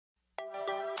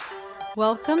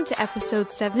Welcome to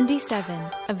episode 77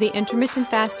 of the Intermittent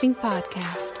Fasting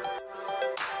Podcast.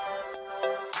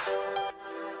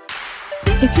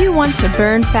 If you want to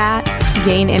burn fat,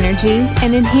 gain energy,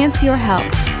 and enhance your health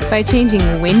by changing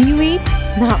when you eat,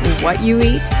 not what you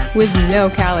eat, with no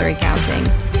calorie counting,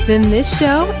 then this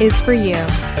show is for you.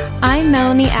 I'm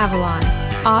Melanie Avalon,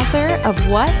 author of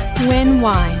What, When,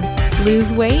 Wine,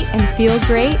 Lose Weight and Feel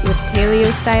Great with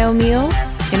Paleo-Style Meals,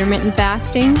 Intermittent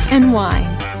Fasting, and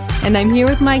Wine. And I'm here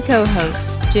with my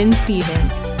co-host, Jen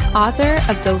Stevens, author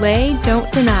of Delay,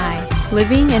 Don't Deny,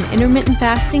 Living an Intermittent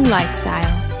Fasting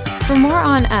Lifestyle. For more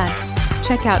on us,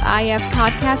 check out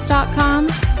ifpodcast.com,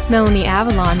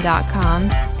 melanieavalon.com,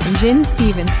 and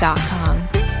jenstevens.com.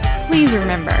 Please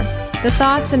remember, the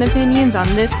thoughts and opinions on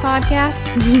this podcast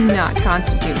do not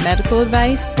constitute medical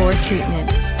advice or treatment.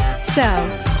 So,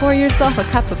 pour yourself a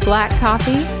cup of black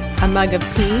coffee, a mug of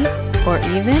tea, or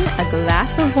even a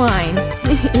glass of wine,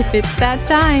 if it's that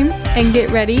time, and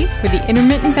get ready for the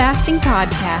Intermittent Fasting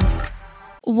Podcast.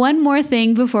 One more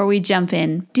thing before we jump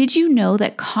in. Did you know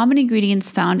that common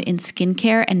ingredients found in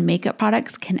skincare and makeup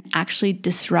products can actually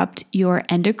disrupt your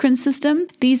endocrine system?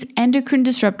 These endocrine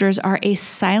disruptors are a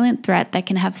silent threat that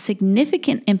can have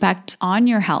significant impact on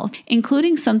your health,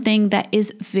 including something that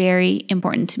is very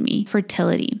important to me,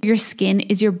 fertility. Your skin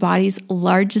is your body's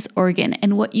largest organ,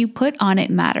 and what you put on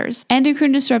it matters.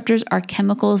 Endocrine disruptors are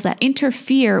chemicals that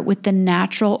interfere with the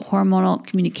natural hormonal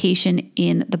communication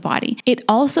in the body. It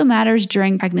also matters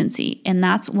during pregnancy, and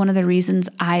that's one of the reasons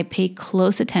I pay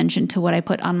close attention to what I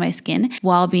put on my skin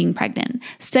while being pregnant.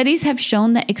 Studies have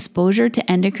shown that exposure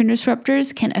to endocrine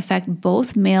disruptors can affect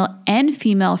both male and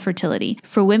female fertility.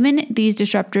 For women, these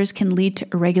disruptors can lead to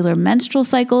irregular menstrual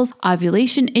cycles,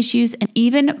 ovulation issues, and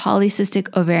even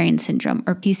polycystic ovarian syndrome,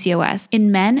 or PCOS.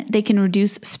 In men, they can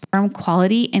reduce sperm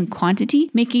quality and quantity,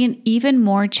 making it even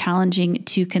more challenging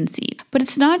to conceive. But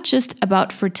it's not just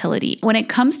about fertility. When it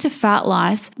comes to fat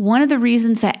loss, one of the reasons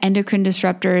that endocrine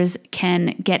disruptors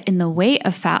can get in the way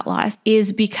of fat loss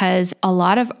is because a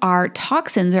lot of our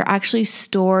toxins are actually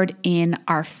stored in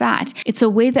our fat. It's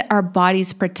a way that our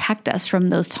bodies protect us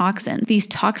from those toxins. These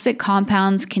toxic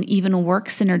compounds can even work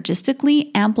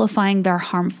synergistically, amplifying their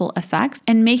harmful effects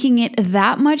and making it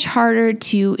that much harder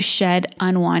to shed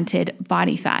unwanted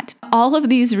body fat. All of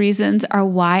these reasons are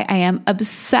why I am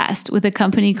obsessed with a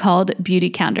company called Beauty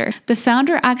Counter. The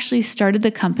founder actually started the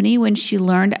company when she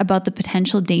learned about the potential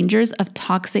dangers of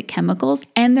toxic chemicals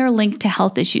and their link to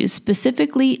health issues,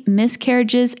 specifically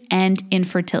miscarriages and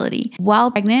infertility.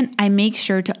 While pregnant, I make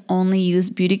sure to only use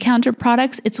Beauty Counter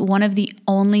products. It's one of the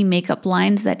only makeup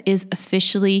lines that is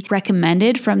officially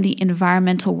recommended from the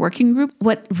Environmental Working Group.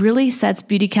 What really sets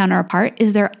Beauty Counter apart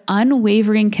is their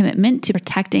unwavering commitment to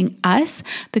protecting us,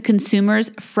 the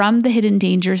consumers, from the hidden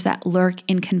dangers that lurk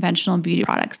in conventional beauty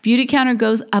products. Beauty Counter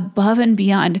goes above and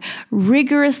beyond,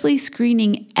 rigorously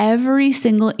screening every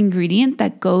single ingredient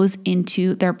that goes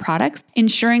into their products,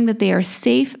 ensuring that they are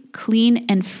safe, clean,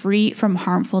 and free from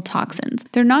harmful toxins.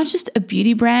 They're not just a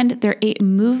beauty brand, they're a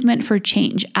movement for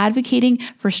change, advocating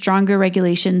for stronger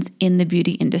regulations in the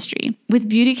beauty industry. With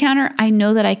Beauty Counter, I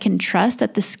know that I can trust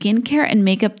that the skincare and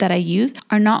makeup that I use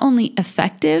are not only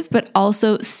effective, but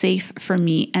also safe for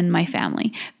me and my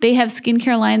family. They have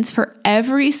skincare lines for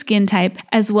every skin type,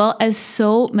 as well as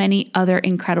so many other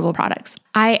incredible products.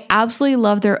 I absolutely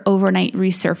love their overnight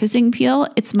resurfacing peel.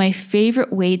 It's my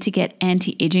favorite way to get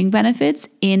anti-aging benefits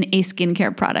in a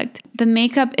skincare product. The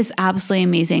makeup is absolutely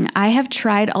amazing. I have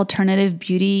tried alternative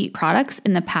beauty products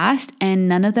in the past and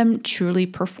none of them truly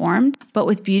performed. But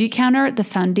with Beauty Counter, the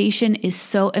foundation is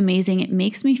so amazing. It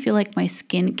makes me feel like my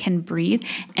skin can breathe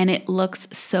and it looks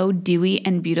so dewy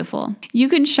and beautiful. You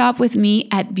can shop with me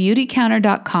at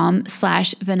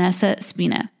beautycounter.com/Vanessa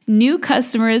Spina. New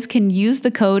customers can use the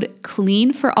code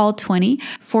CLEANFORALL20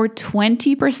 for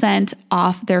 20%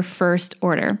 off their first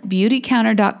order.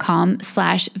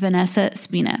 Beautycounter.com/Vanessa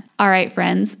Spina. All right,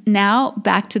 friends, now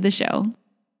back to the show.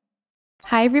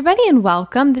 Hi, everybody, and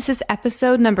welcome. This is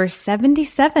episode number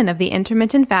 77 of the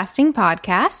Intermittent Fasting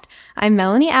Podcast. I'm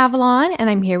Melanie Avalon, and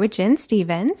I'm here with Jen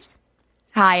Stevens.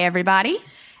 Hi, everybody.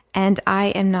 And I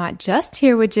am not just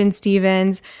here with Jen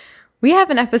Stevens. We have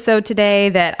an episode today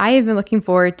that I have been looking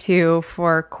forward to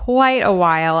for quite a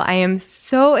while. I am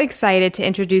so excited to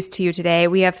introduce to you today.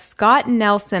 We have Scott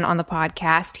Nelson on the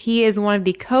podcast. He is one of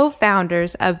the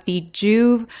co-founders of the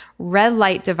Joovv red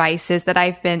light devices that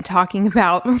I've been talking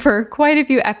about for quite a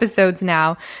few episodes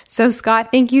now. So Scott,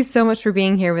 thank you so much for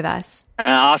being here with us.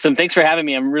 Awesome. Thanks for having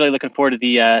me. I'm really looking forward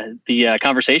to the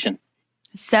conversation.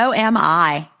 So am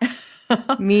I.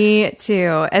 Me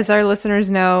too. As our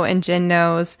listeners know and Jen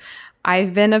knows,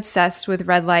 I've been obsessed with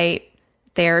red light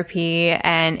therapy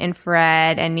and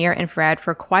infrared and near infrared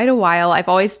for quite a while. I've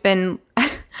always been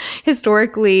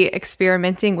historically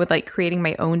experimenting with like creating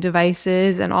my own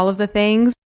devices and all of the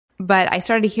things. But I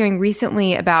started hearing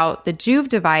recently about the Joovv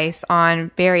device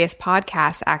on various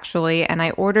podcasts, actually, and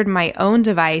I ordered my own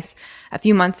device a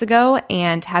few months ago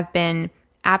and have been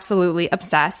absolutely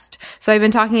obsessed. So I've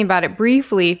been talking about it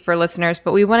briefly for listeners,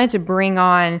 but we wanted to bring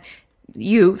on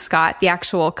you, Scott, the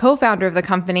actual co-founder of the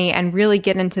company, and really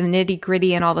get into the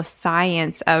nitty-gritty and all the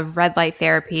science of red light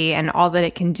therapy and all that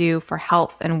it can do for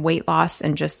health and weight loss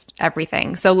and just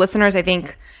everything. So listeners, I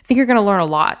think you're going to learn a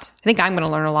lot. I think I'm going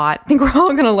to learn a lot. I think we're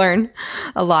all going to learn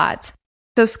a lot.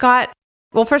 So Scott,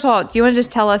 well, first of all, do you want to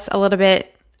just tell us a little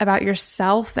bit about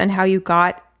yourself and how you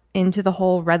got into the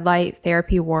whole red light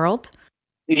therapy world?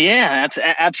 Yeah,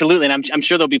 absolutely. And I'm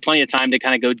sure there'll be plenty of time to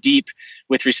kind of go deep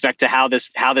with respect to how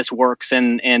this works.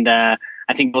 And I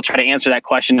think we'll try to answer that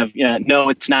question of, no,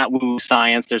 it's not woo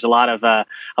science. There's a lot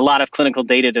of clinical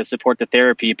data to support the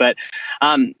therapy. But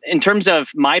in terms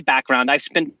of my background, I've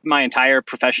spent my entire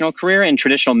professional career in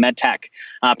traditional med tech,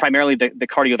 primarily the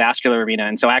cardiovascular arena.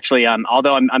 And so actually,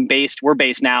 although we're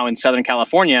based now in Southern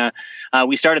California,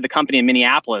 we started the company in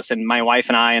Minneapolis, and my wife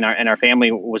and I and our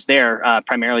family was there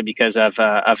primarily because of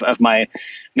my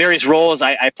various roles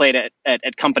I played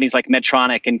at companies like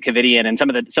Medtronic and Covidien, and some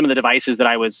of the devices that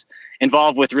I was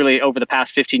involved with really over the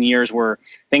past 15 years were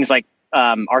things like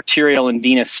arterial and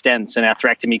venous stents and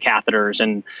atherectomy catheters,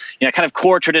 and kind of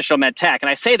core traditional med tech. And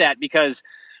I say that because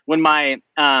when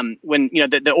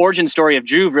the origin story of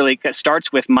Joovv really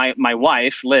starts with my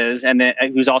wife Liz, and then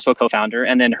who's also a co-founder,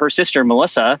 and then her sister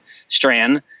Melissa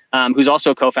Strand, who's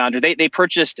also a co-founder. They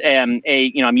purchased I'm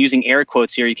using air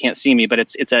quotes here. You can't see me,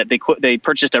 but they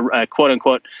purchased a quote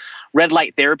unquote red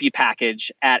light therapy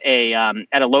package at a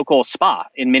local spa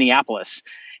in Minneapolis.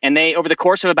 And they, over the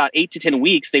course of about 8 to 10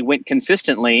 weeks, they went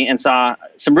consistently and saw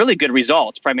some really good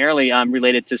results, primarily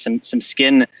related to some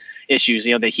skin issues,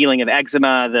 the healing of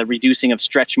eczema, the reducing of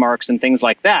stretch marks and things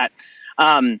like that.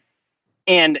 And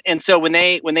so when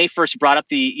they first brought up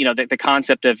the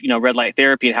concept of, red light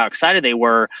therapy and how excited they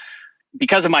were,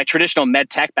 because of my traditional med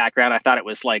tech background, I thought it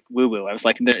was like woo woo. I was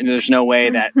like, there's no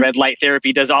way that red light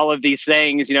therapy does all of these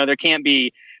things. There can't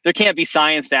be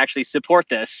science to actually support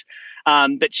this.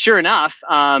 But sure enough,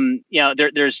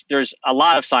 there's a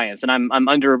lot of science, and I'm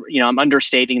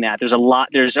understating that.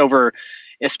 There's over,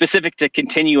 specific to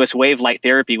continuous wave light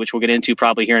therapy, which we'll get into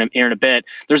probably here in a bit.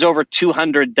 There's over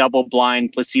 200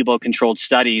 double-blind, placebo-controlled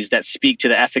studies that speak to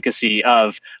the efficacy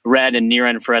of red and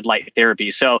near-infrared light therapy.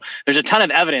 So there's a ton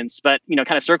of evidence, but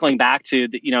kind of circling back to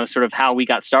sort of how we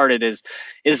got started is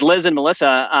Liz and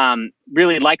Melissa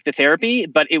really liked the therapy,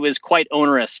 but it was quite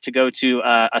onerous to go to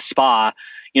a spa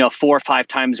 4 or 5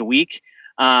 times a week,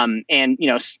 and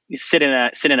sit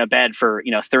in a bed for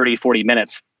 30, 40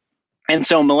 minutes. And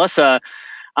so Melissa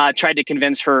tried to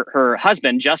convince her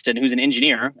husband Justin, who's an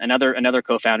engineer, another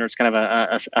co-founder. It's kind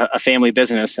of a family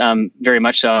business, very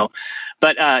much so.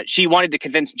 But she wanted to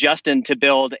convince Justin to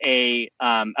build a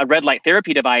red light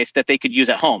therapy device that they could use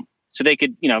at home. So they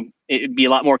could, it'd be a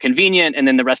lot more convenient, and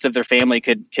then the rest of their family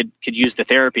could use the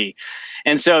therapy.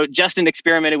 And so Justin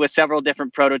experimented with several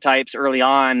different prototypes early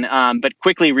on, but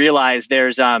quickly realized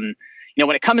there's, when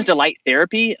it comes to light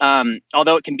therapy,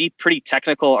 although it can be pretty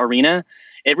technical arena,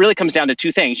 it really comes down to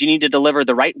 2 things. You need to deliver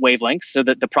the right wavelengths, so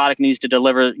that the product needs to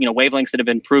deliver, wavelengths that have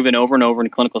been proven over and over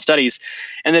in clinical studies.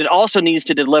 And then it also needs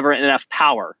to deliver enough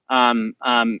power,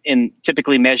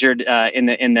 typically measured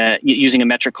in using a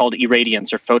metric called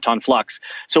irradiance or photon flux.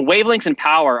 So wavelengths and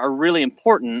power are really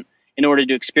important in order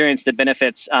to experience the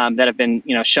benefits that have been,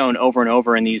 shown over and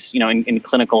over in these, in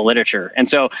clinical literature. And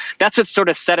so that's what sort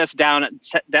of set us down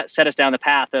the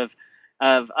path of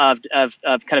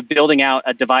kind of building out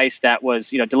a device that was,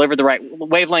 delivered the right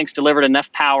wavelengths, delivered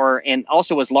enough power, and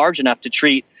also was large enough to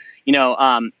treat,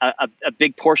 a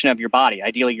big portion of your body,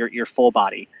 ideally your full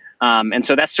body. And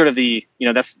so that's sort of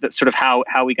that's sort of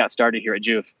how we got started here at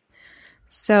Joovv.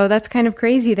 So that's kind of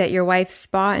crazy that your wife's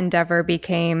spa endeavor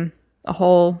became a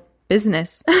whole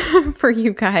business for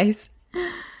you guys.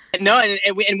 No,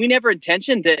 and we never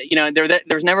intentioned to,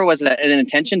 there never was an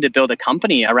intention to build a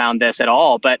company around this at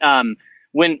all. But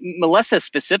when Melissa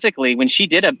specifically, when she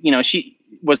did she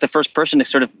was the first person to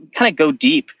sort of kind of go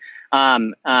deep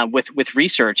with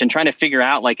research and trying to figure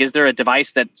out, like, is there a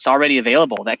device that's already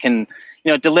available that can,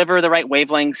 deliver the right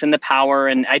wavelengths and the power,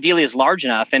 and ideally is large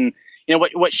enough. And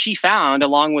what she found,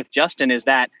 along with Justin, is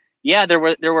that there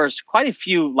was quite a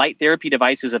few light therapy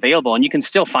devices available, and you can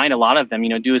still find a lot of them.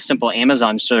 Do a simple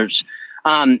Amazon search.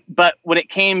 But when it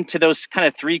came to those kind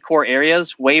of 3 core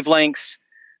areas, wavelengths,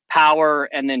 power,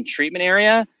 and then treatment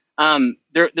area,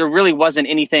 there really wasn't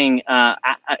anything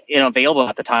available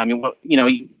at the time.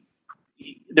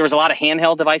 There was a lot of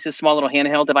handheld devices, small little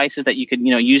handheld devices that you could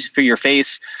use for your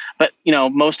face, but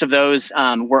most of those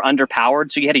were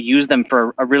underpowered, so you had to use them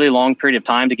for a really long period of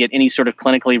time to get any sort of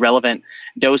clinically relevant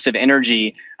dose of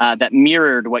energy that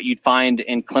mirrored what you'd find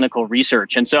in clinical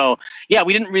research. And so,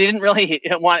 we didn't really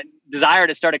desire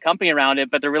to start a company around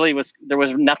it, but there was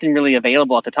nothing really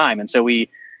available at the time, and so we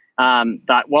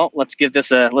thought, well, let's give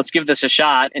this a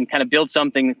shot and kind of build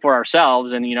something for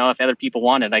ourselves. And if other people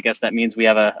want it, I guess that means we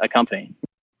have a company.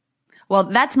 Well,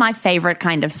 that's my favorite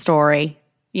kind of story.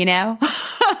 I love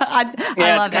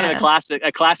it's kind of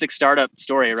a classic startup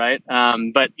story, right?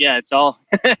 But yeah, it's all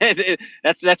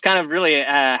that's kind of really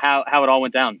how it all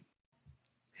went down.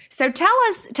 So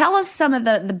tell us some of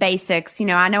the basics.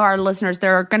 I know our listeners,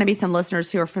 there are going to be some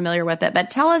listeners who are familiar with it, but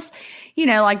tell us,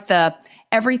 like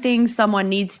everything someone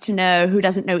needs to know who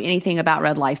doesn't know anything about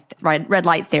red light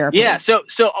therapy. Yeah. So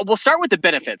we'll start with the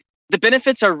benefits. The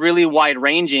benefits are really wide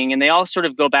ranging, and they all sort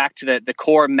of go back to the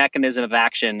core mechanism of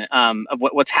action of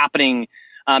what's happening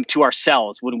to our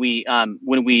cells when we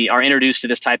are introduced to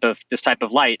this type of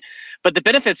light. But the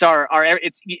benefits are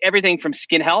it's everything from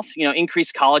skin health,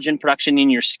 increased collagen production in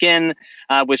your skin,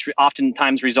 which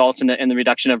oftentimes results in the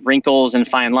reduction of wrinkles and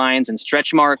fine lines and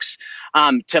stretch marks,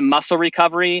 to muscle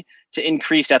recovery, to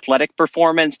increased athletic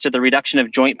performance, to the reduction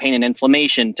of joint pain and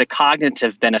inflammation, to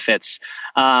cognitive benefits,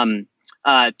 to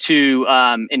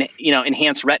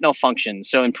enhance retinal function,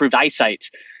 so improved eyesight.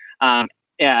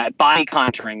 Body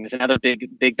contouring is another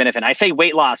big benefit. I say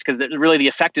weight loss because really the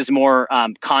effect is more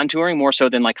contouring, more so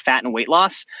than like fat and weight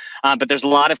loss. But there's a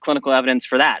lot of clinical evidence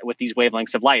for that with these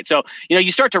wavelengths of light. So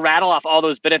you start to rattle off all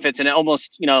those benefits, and it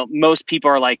almost most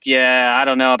people are like, yeah, I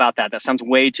don't know about that. That sounds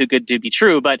way too good to be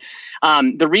true. But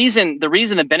the reason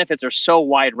the benefits are so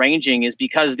wide ranging is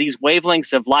because these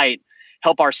wavelengths of light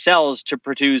help our cells to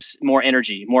produce more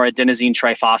energy, more adenosine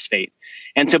triphosphate.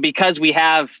 And so because we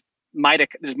have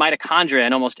there's mitochondria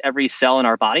in almost every cell in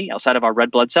our body outside of our red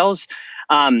blood cells,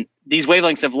 these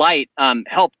wavelengths of light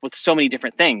help with so many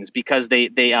different things because they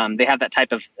have that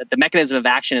type of, the mechanism of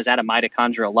action is at a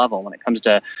mitochondrial level when it comes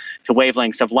to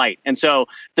wavelengths of light. And so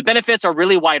the benefits are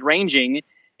really wide ranging.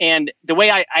 And the way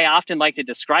I often like to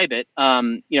describe it,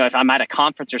 if I'm at a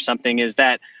conference or something, is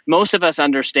that most of us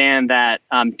understand that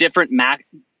different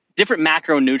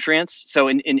macronutrients, so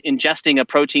in ingesting a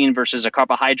protein versus a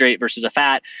carbohydrate versus a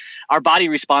fat, our body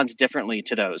responds differently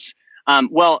to those.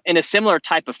 Well, in a similar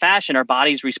type of fashion, our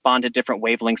bodies respond to different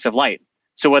wavelengths of light.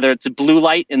 So whether it's blue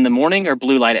light in the morning or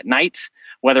blue light at night,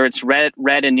 whether it's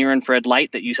red and near infrared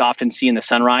light that you often see in the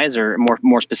sunrise, or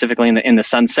more specifically in the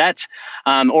sunset,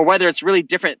 or whether it's really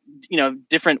different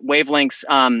wavelengths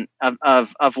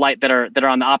of light that are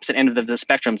on the opposite end of the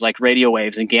spectrums, like radio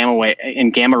waves and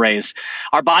gamma rays.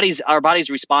 Our bodies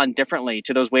respond differently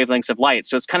to those wavelengths of light.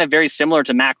 So it's kind of very similar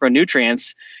to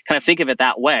macronutrients. Kind of think of it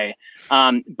that way.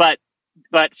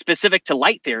 But specific to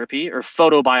light therapy, or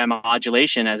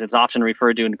photobiomodulation, as it's often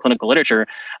referred to in clinical literature,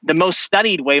 the most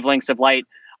studied wavelengths of light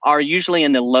are usually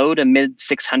in the low to mid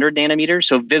 600 nanometers,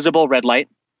 so visible red light,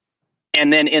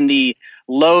 and then in the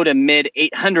low to mid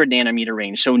 800 nanometer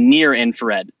range, so near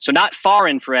infrared. So not far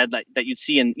infrared that you'd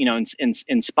see in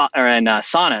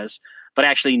saunas, but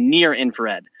actually near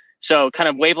infrared. So kind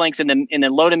of wavelengths in the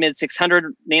low to mid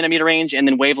 600 nanometer range, and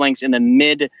then wavelengths in the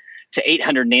mid to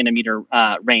 800 nanometer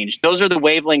range. Those are the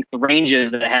wavelength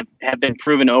ranges that have been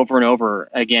proven over and over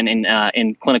again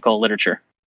in clinical literature.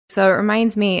 So it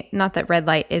reminds me, not that red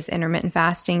light is intermittent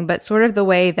fasting, but sort of the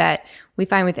way that we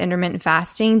find with intermittent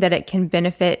fasting that it can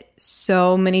benefit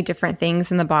so many different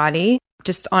things in the body,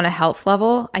 just on a health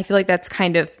level. I feel like that's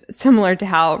kind of similar to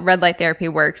how red light therapy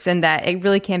works, in that it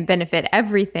really can benefit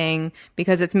everything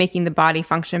because it's making the body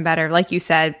function better. Like you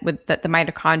said, with the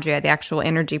mitochondria, the actual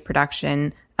energy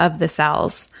production of the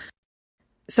cells.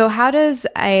 So how does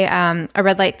a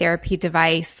red light therapy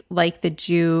device like the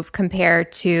Joovv compare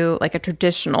to like a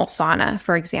traditional sauna,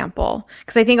 for example?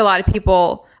 Because I think a lot of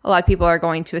people are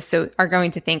going to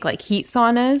think like heat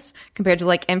saunas compared to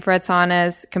like infrared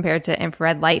saunas compared to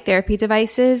infrared light therapy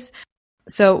devices.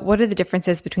 So what are the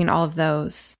differences between all of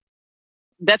those?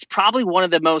 That's probably one of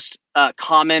the most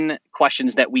common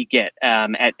questions that we get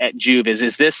at Joovv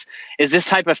is this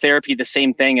type of therapy the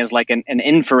same thing as like an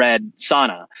infrared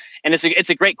sauna? And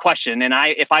it's a great question. And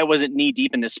if I wasn't knee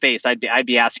deep in this space, I'd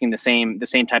be asking the same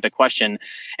type of question.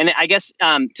 And I guess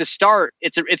to start,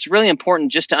 it's really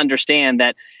important just to understand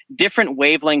that different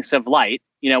wavelengths of light,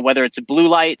 whether it's blue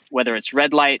light, whether it's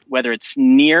red light, whether it's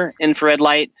near infrared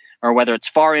light, or whether it's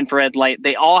far infrared light,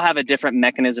 they all have a different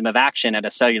mechanism of action at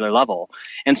a cellular level.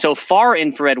 And so far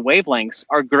infrared wavelengths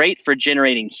are great for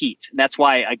generating heat. That's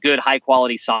why a good high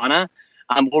quality sauna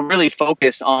will really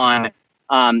focus on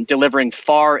delivering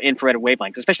far infrared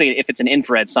wavelengths, especially if it's an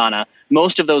infrared sauna.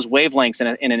 Most of those wavelengths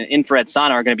in an infrared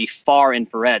sauna are going to be far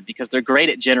infrared because they're great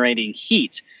at generating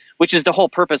heat, which is the whole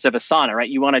purpose of a sauna, right?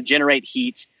 You want to generate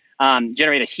heat,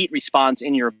 generate a heat response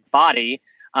in your body,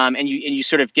 and you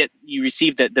sort of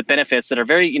receive the benefits that are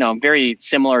very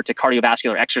similar to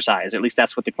cardiovascular exercise. At least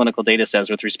that's what the clinical data says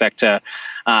with respect to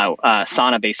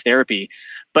sauna-based therapy.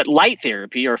 But light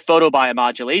therapy or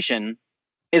photobiomodulation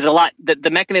is the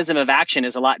mechanism of action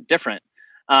is a lot different.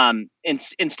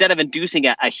 Instead of inducing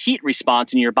a heat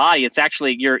response in your body, it's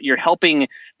actually you're helping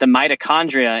the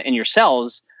mitochondria in your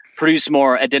cells produce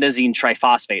more adenosine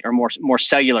triphosphate or more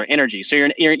cellular energy. So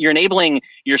you're enabling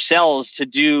your cells to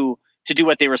do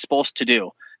what they were supposed to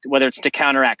do, whether it's to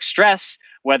counteract stress,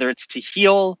 whether it's to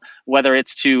heal, whether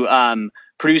it's to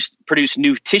produce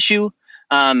new tissue,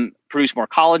 produce more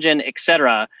collagen,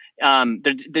 etc.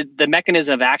 The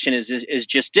mechanism of action is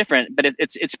just different, but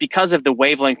it's because of the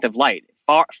wavelength of light.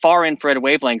 Far infrared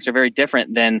wavelengths are very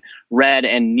different than red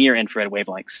and near infrared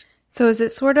wavelengths. So is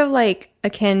it sort of like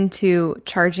akin to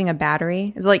charging a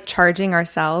battery? Is it like charging our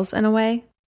cells in a way?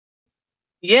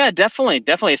 Yeah, definitely.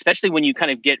 Especially when you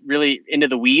kind of get really into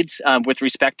the weeds with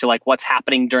respect to like what's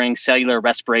happening during cellular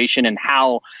respiration and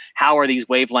how are these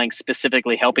wavelengths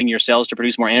specifically helping your cells to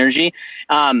produce more energy.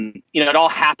 It all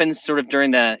happens sort of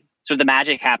the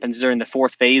magic happens during the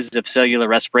fourth phase of cellular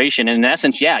respiration. And in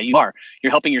essence, yeah, you're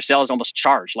helping your cells almost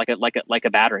charge like a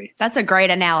battery. That's a great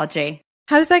analogy.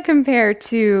 How does that compare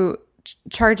to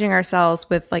charging our cells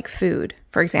with like food,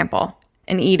 for example,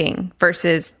 and eating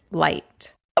versus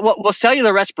light? Well,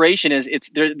 cellular respiration there's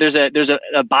a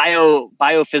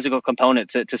biophysical component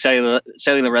to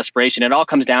cellular respiration. It all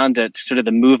comes down to sort of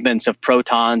the movements of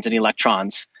protons and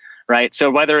electrons, right?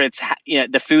 So whether it's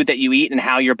the food that you eat and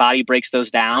how your body breaks those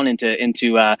down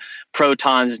into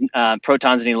protons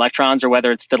and electrons, or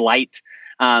whether it's the light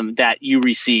that you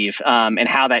receive and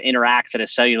how that interacts at a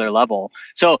cellular level.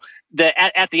 So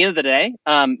at the end of the day,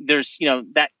 there's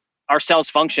that our cells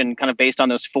function kind of based on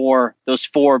those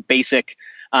four basic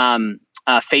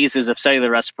phases of cellular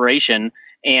respiration.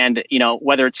 And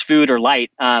whether it's food or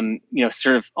light,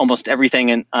 sort of almost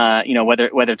everything, and whether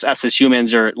it's us as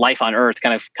humans or life on Earth,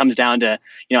 kind of comes down to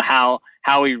how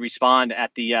we respond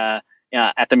at the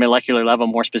molecular level,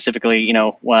 more specifically,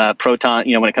 proton.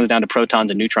 When it comes down to protons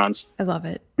and neutrons. I love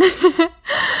it.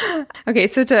 Okay,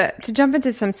 so to jump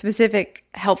into some specific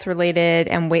health-related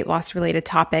and weight loss-related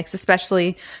topics,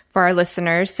 especially for our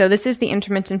listeners. So this is the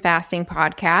Intermittent Fasting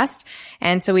Podcast,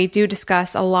 and so we do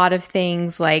discuss a lot of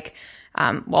things like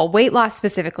weight loss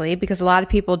specifically, because a lot of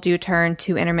people do turn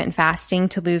to intermittent fasting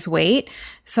to lose weight.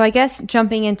 So I guess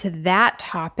jumping into that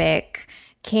topic,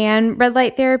 can red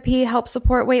light therapy help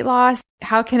support weight loss?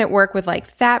 How can it work with like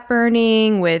fat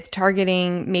burning, with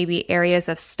targeting maybe areas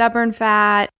of stubborn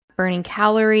fat, burning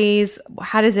calories?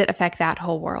 How does it affect that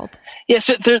whole world? Yeah,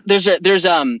 so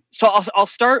so I'll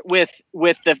start with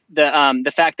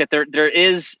the fact that there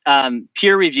is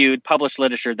peer reviewed published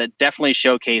literature that definitely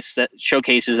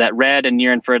showcases that red and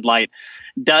near infrared light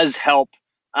does help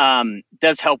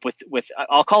with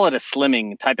I'll call it a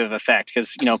slimming type of effect,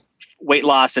 because weight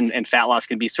loss and fat loss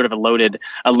can be sort of a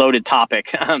loaded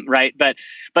topic, right? But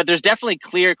there's definitely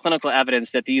clear clinical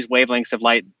evidence that these wavelengths of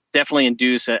light definitely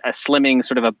induce a slimming,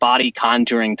 sort of a body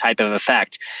contouring type of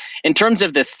effect. In terms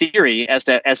of the theory as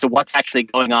to what's actually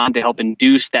going on to help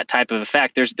induce that type of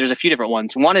effect, there's a few different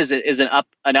ones. One is an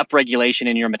upregulation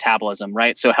in your metabolism,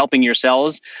 right? So helping your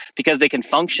cells, because they can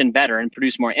function better and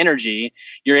produce more energy,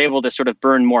 you're able to sort of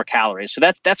burn more calories. So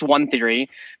that's one theory.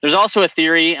 There's also a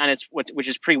theory, and which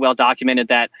is pretty well documented,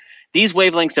 that these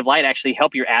wavelengths of light actually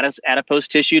help your adipose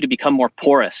tissue to become more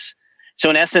porous. So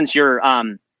in essence, you're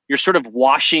sort of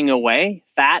washing away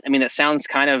fat. I mean, that sounds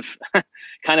kind of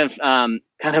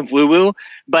woo-woo,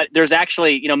 but there's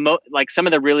actually, like some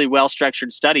of the really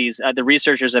well-structured studies, the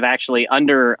researchers have actually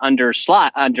under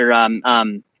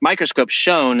microscopes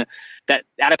shown that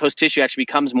adipose tissue actually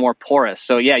becomes more porous.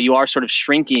 So yeah, you are sort of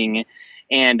shrinking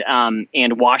and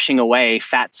washing away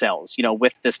fat cells,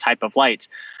 with this type of light.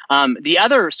 The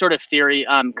other sort of theory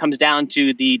comes down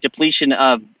to the depletion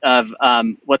of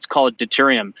what's called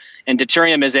deuterium, and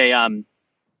deuterium is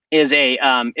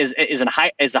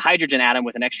a hydrogen atom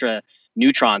with an extra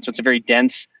neutron, so it's a very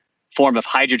dense form of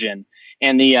hydrogen.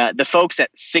 And the folks at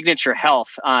Signature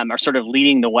Health are sort of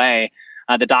leading the way.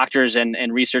 The doctors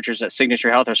and researchers at Signature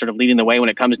Health are sort of leading the way when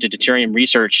it comes to deuterium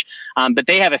research. But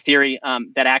they have a theory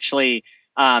that actually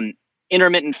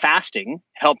intermittent fasting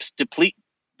helps deplete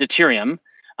deuterium,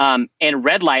 and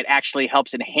red light actually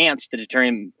helps enhance the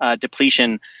deuterium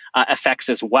depletion effects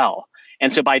as well.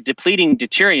 And so by depleting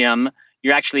deuterium,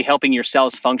 you're actually helping your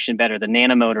cells function better. The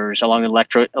nanomotors along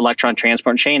the electron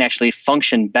transport chain actually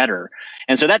function better.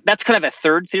 And so that's kind of a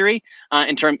third theory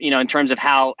in terms of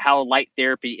how light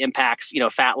therapy impacts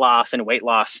fat loss and weight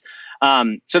loss.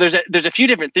 So there's a few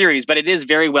different theories, but it is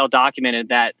very well documented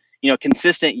that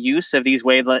consistent use of these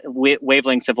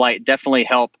wavelengths of light definitely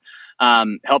help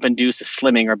induce a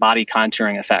slimming or body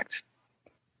contouring effect.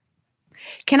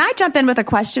 Can I jump in with a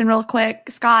question real quick,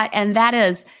 Scott? And that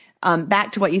is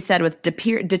back to what you said with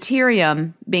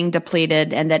deuterium being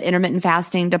depleted and that intermittent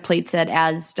fasting depletes it,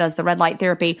 as does the red light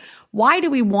therapy. Why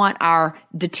do we want our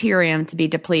deuterium to be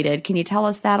depleted? Can you tell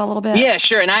us that a little bit? Yeah,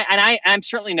 sure. And I'm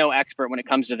certainly no expert when it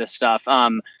comes to this stuff.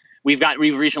 We've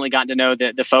recently gotten to know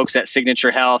the folks at Signature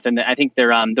Health, and I think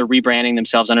they're rebranding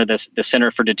themselves under the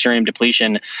Center for Deuterium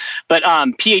Depletion. But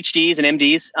PhDs and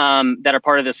MDs that are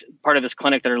part of this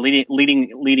clinic that are leading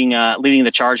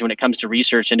the charge when it comes to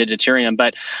research into deuterium.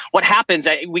 But what happens?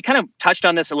 We kind of touched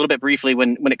on this a little bit briefly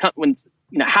when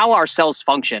how our cells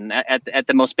function at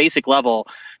the most basic level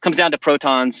comes down to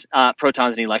protons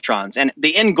and electrons, and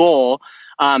the end goal.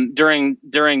 During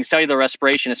cellular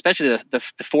respiration, especially the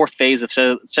fourth phase of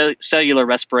cellular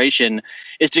respiration,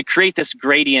 is to create this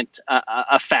gradient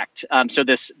effect. So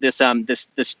this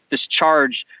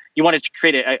charge, you want to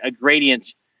create a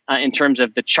gradient in terms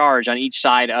of the charge on each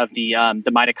side of the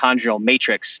mitochondrial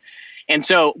matrix. And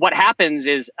so what happens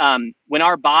is when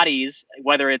our bodies,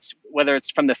 whether it's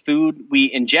from the food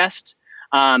we ingest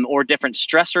or different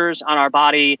stressors on our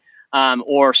body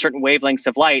or certain wavelengths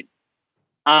of light,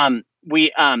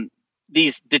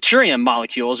 these deuterium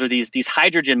molecules or these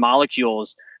hydrogen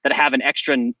molecules that have an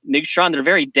extra neutron, they're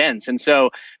very dense. And so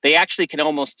they actually can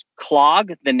almost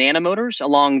clog the nanomotors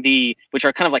which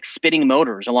are kind of like spitting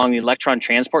motors along the electron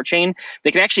transport chain.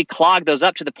 They can actually clog those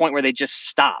up to the point where they just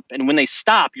stop. And when they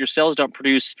stop, your cells don't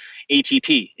produce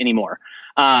ATP anymore.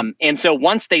 And so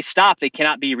once they stop, they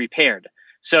cannot be repaired.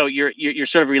 So you're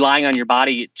sort of relying on your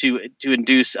body to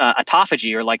induce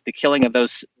autophagy, or like the killing of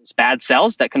those bad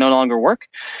cells that can no longer work.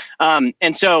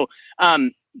 And so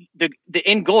the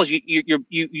end goal is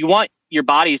you want your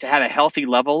bodies to have a healthy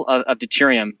level of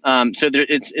deuterium. So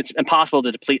it's impossible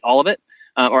to deplete all of it,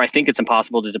 or I think it's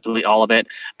impossible to deplete all of it.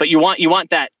 But you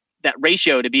want that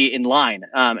ratio to be in line.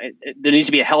 There needs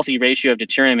to be a healthy ratio of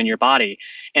deuterium in your body.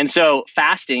 And so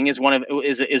fasting is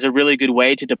is a really good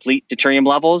way to deplete deuterium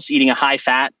levels. Eating a high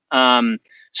fat,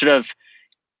 sort of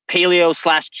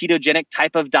paleo/ketogenic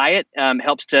type of diet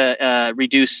helps to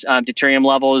reduce deuterium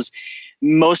levels.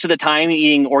 Most of the time,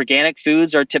 eating organic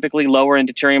foods are typically lower in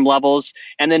deuterium levels.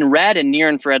 And then red and near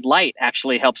infrared light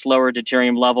actually helps lower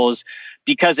deuterium levels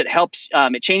because it helps,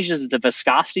 it changes the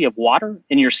viscosity of water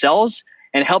in your cells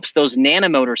and helps those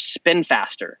nanomotors spin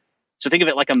faster. So think of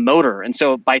it like a motor. And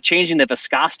so by changing the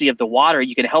viscosity of the water,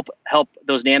 you can help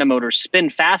those nanomotors spin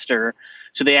faster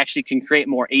so they actually can create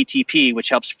more ATP, which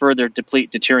helps further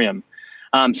deplete deuterium.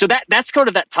 So that's sort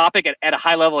of that topic at a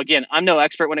high level. Again, I'm no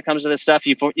expert when it comes to this stuff.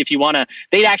 If you want to,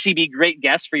 they'd actually be great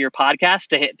guests for your podcast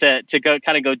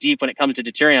to go deep when it comes to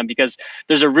deuterium, because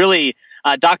there's a really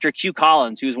Dr. Q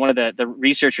Collins, who's one of the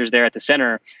researchers there at the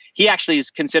center. He actually is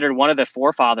considered one of the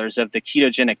forefathers of the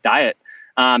ketogenic diet.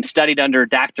 Studied under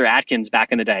Dr. Atkins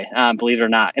back in the day, believe it or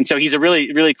not. And so he's a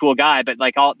really, really cool guy, but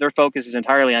like their focus is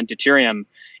entirely on deuterium,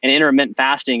 and intermittent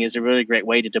fasting is a really great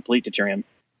way to deplete deuterium.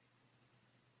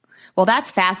 Well,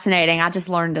 that's fascinating. I just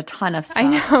learned a ton of stuff. I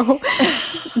know.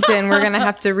 Jen, we're going to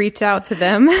have to reach out to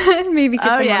them and maybe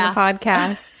get them on the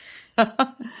podcast.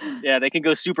 Yeah, they can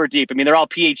go super deep. I mean, they're all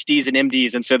PhDs and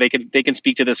MDs, and so they can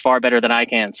speak to this far better than I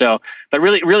can. So, but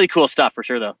really, really cool stuff for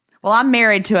sure, though. Well, I'm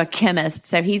married to a chemist,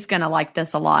 so he's going to like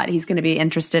this a lot. He's going to be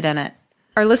interested in it.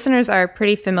 Our listeners are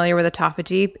pretty familiar with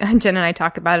autophagy. Jen and I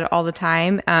talk about it all the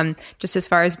time, just as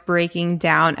far as breaking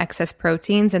down excess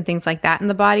proteins and things like that in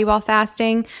the body while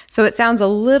fasting. So it sounds a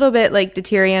little bit like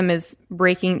deuterium is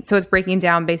it's breaking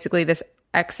down basically this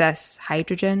excess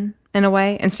hydrogen in a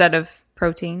way instead of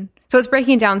protein. So it's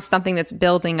breaking down something that's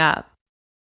building up.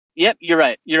 Yep, you're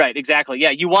right. Exactly. Yeah,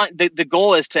 you want the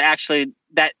goal is to actually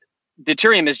that.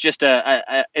 Deuterium is just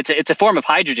it's a form of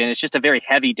hydrogen. It's just a very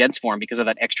heavy, dense form because of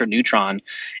that extra neutron.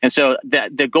 And so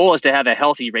the goal is to have a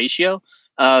healthy ratio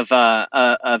of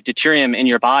deuterium in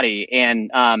your body, and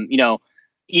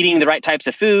eating the right types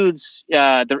of foods,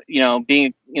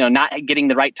 being not getting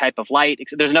the right type of light.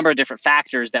 There's a number of different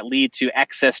factors that lead to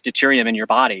excess deuterium in your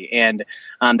body, and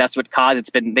that's what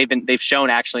caused. They've shown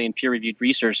actually in peer reviewed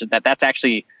research that that's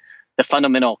actually the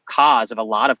fundamental cause of a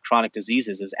lot of chronic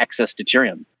diseases is excess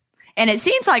deuterium. And it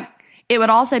seems like it would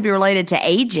also be related to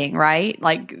aging, right?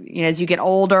 Like, as you get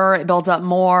older, it builds up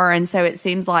more. And so it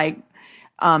seems like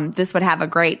this would have a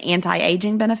great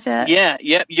anti-aging benefit. Yeah,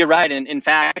 you're right. And in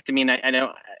fact, I mean, I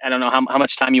don't know how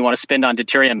much time you want to spend on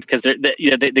deuterium, because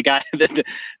the guy,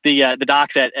 the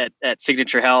docs at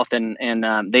Signature Health and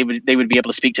they would be able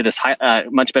to speak to this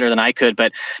much better than I could.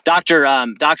 But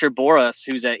Dr. Boris,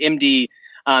 who's an MD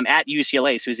at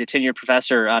UCLA, so he's a tenured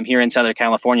professor here in Southern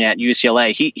California at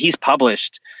UCLA. He's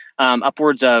published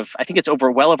upwards of, I think it's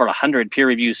well over 100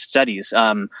 peer-reviewed studies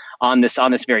on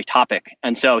this very topic,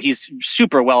 and so he's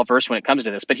super well versed when it comes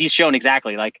to this. But he's shown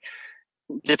exactly like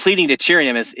depleting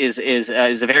deuterium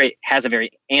has a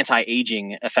very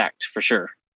anti-aging effect for sure.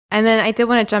 And then I did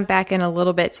want to jump back in a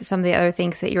little bit to some of the other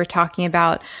things that you were talking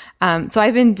about. So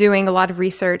I've been doing a lot of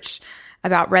research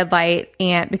about red light,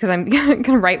 and because I'm going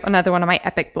to write another one of my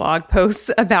epic blog posts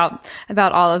about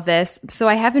all of this. So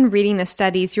I have been reading the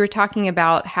studies. You were talking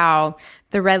about how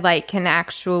the red light can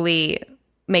actually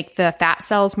make the fat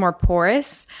cells more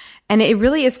porous. And it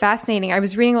really is fascinating. I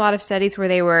was reading a lot of studies where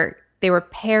they were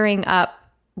pairing up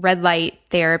red light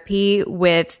therapy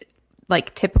with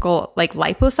like typical like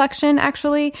liposuction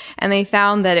actually. And they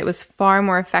found that it was far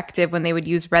more effective when they would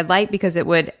use red light, because it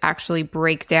would actually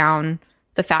break down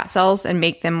the fat cells and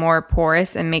make them more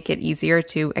porous and make it easier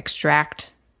to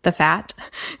extract the fat.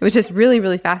 It was just really,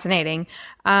 really fascinating.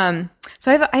 So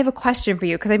I have a question for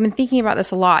you, because I've been thinking about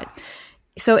this a lot.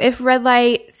 So if red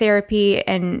light therapy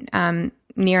and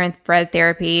near infrared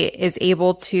therapy is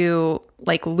able to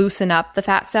like loosen up the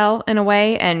fat cell in a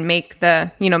way and make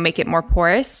it more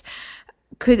porous,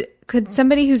 could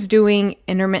somebody who's doing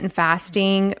intermittent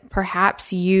fasting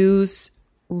perhaps use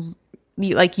a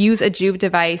Joovv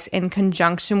device in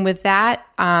conjunction with that?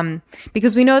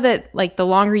 Because we know that like the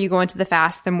longer you go into the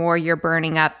fast, the more you're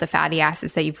burning up the fatty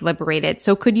acids that you've liberated.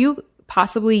 So could you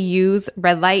possibly use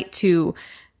red light to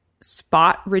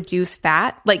spot reduce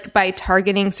fat, like by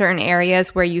targeting certain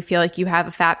areas where you feel like you have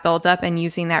a fat buildup and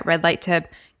using that red light to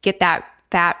get that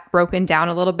fat broken down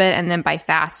a little bit, and then by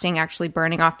fasting actually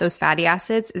burning off those fatty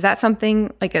acids? Is that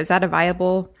a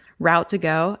viable route to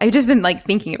go? I've just been like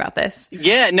thinking about this.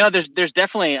 Yeah, no, there's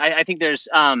definitely, I think there's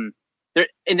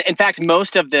in fact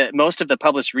most of the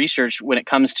published research when it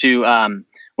comes to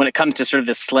sort of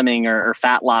this slimming or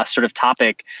fat loss sort of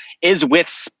topic is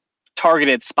with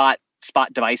targeted spot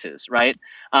devices, right?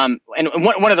 And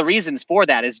one of the reasons for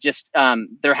that is just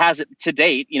there hasn't to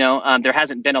date, there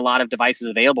hasn't been a lot of devices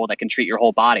available that can treat your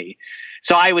whole body.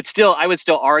 So I would still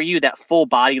argue that full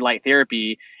body light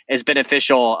therapy is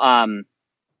beneficial,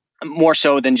 more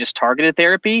so than just targeted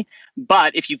therapy.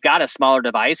 But if you've got a smaller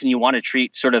device and you want to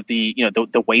treat sort of the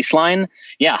waistline,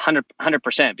 yeah,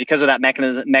 100%, because of that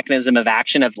mechanism of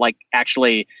action of like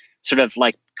actually sort of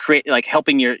like create, like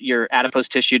helping your adipose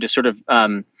tissue to sort of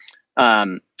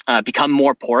become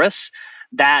more porous.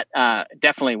 That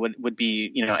definitely would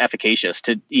be efficacious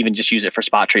to even just use it for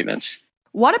spot treatments.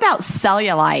 What about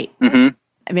cellulite? Mm-hmm.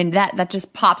 I mean, that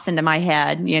just pops into my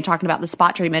head, talking about the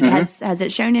spot treatment. Mm-hmm. Has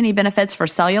it shown any benefits for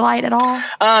cellulite at all?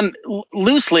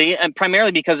 Loosely, and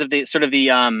primarily because of the sort of the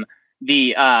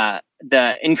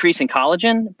increase in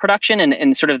collagen production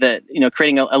and sort of the,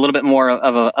 creating a little bit more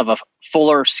of a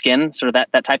fuller skin, sort of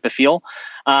that type of feel.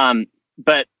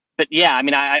 But yeah, I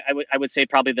mean, I would say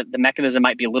probably that the mechanism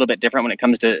might be a little bit different when it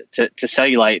comes to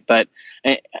cellulite, but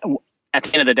at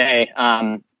the end of the day,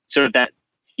 sort of that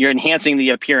you're enhancing the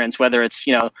appearance, whether it's,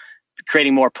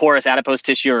 creating more porous adipose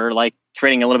tissue or like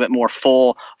creating a little bit more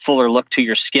fuller look to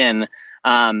your skin.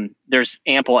 There's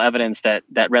ample evidence that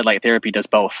red light therapy does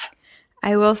both.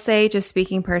 I will say, just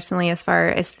speaking personally, as far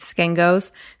as the skin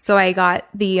goes, so I got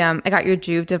your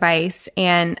Joovv device,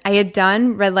 and I had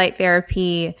done red light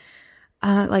therapy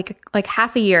like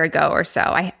half a year ago or so.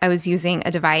 I was using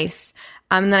a device.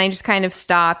 And then I just kind of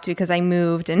stopped because I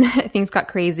moved and things got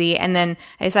crazy. And then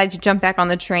I decided to jump back on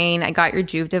the train. I got your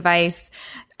Joovv device.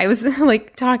 I was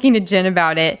like talking to Jen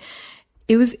about it.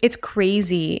 It's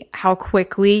crazy how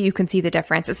quickly you can see the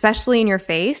difference, especially in your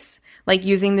face, like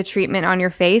using the treatment on your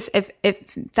face. It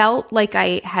felt like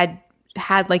I had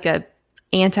like a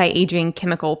anti-aging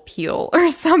chemical peel or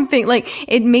something. Like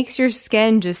it makes your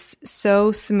skin just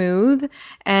so smooth.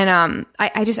 And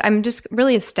I'm just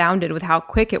really astounded with how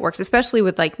quick it works, especially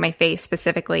with like my face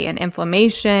specifically and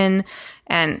inflammation.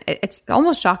 And it's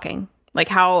almost shocking, like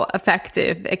how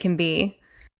effective it can be.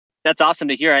 That's awesome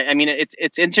to hear. I mean,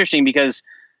 it's interesting because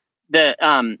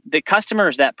the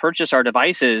customers that purchase our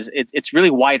devices, it's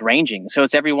really wide ranging. So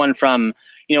it's everyone from,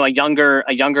 a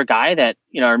younger guy that,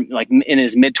 like in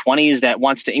his mid-20s that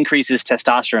wants to increase his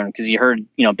testosterone because he heard,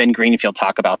 Ben Greenfield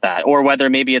talk about that, or whether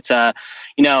maybe it's an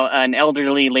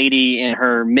elderly lady in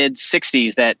her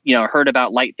mid-60s that, heard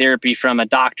about light therapy from a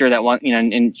doctor that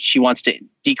and she wants to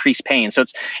decrease pain. So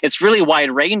it's really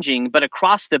wide ranging, but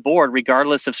across the board,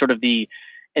 regardless of sort of the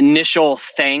initial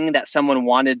thing that someone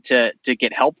wanted to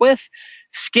get help with,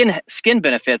 skin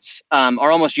benefits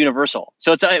are almost universal.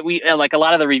 So it's like a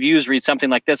lot of the reviews read something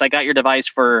like this: I got your device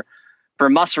for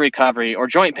muscle recovery or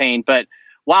joint pain, but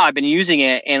wow, I've been using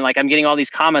it and like I'm getting all these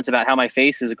comments about how my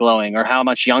face is glowing or how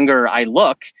much younger I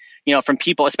look, from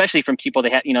people, especially from people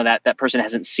that person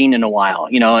hasn't seen in a while,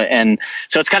 and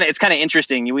so it's kind of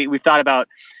interesting. We've thought about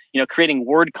creating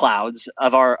word clouds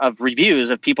of reviews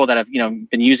of people that have,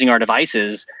 been using our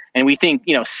devices. And we think,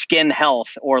 skin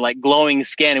health or like glowing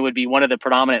skin would be one of the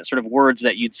predominant sort of words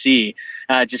that you'd see,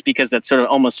 just because that's sort of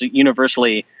almost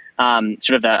universally sort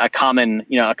of a common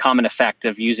effect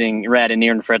of using red and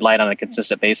near infrared light on a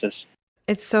consistent basis.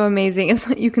 It's so amazing. It's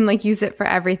like you can like use it for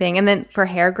everything. And then for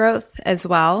hair growth as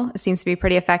well, it seems to be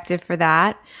pretty effective for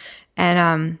that.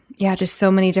 And just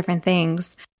so many different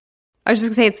things. I was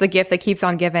just gonna say it's the gift that keeps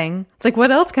on giving. It's like,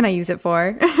 what else can I use it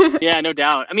for? Yeah, no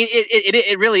doubt. I mean,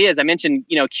 it really is. I mentioned,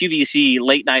 QVC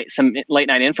some late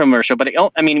night infomercial, but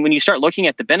when you start looking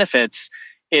at the benefits,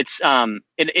 it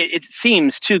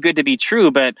seems too good to be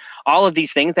true. But all of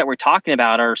these things that we're talking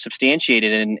about are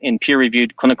substantiated in peer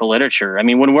reviewed clinical literature. I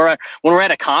mean, when we're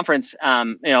at a conference,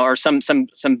 or some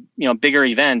bigger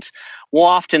event, we'll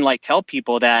often like tell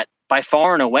people that by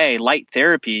far and away, light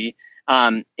therapy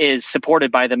is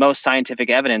supported by the most scientific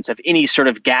evidence of any sort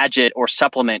of gadget or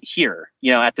supplement here,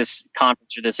 at this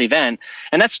conference or this event.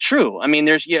 And that's true. I mean,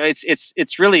 there's,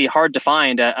 it's really hard to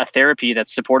find a therapy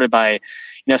that's supported by,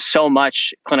 so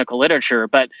much clinical literature.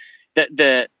 But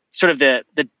the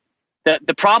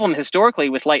problem historically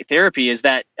with light therapy is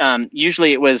that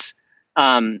usually it was,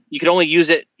 you could only use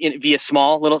it via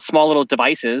small little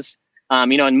devices.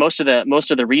 And most of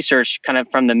the research kind of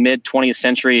from the mid 20th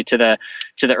century to the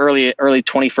early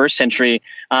 21st century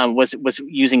was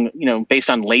using, based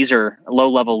on low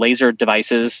level laser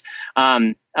devices,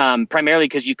 primarily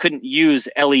because you couldn't use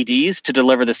LEDs to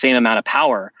deliver the same amount of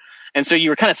power. And so you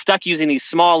were kind of stuck using these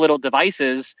small little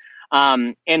devices,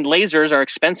 and lasers are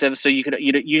expensive. So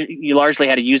you largely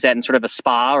had to use that in sort of a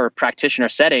spa or practitioner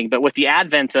setting. But with the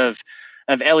advent of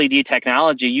LED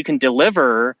technology, you can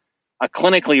deliver a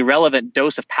clinically relevant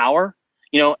dose of power,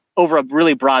 over a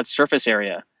really broad surface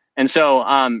area. And so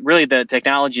really the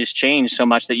technology has changed so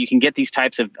much that you can get these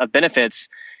types of benefits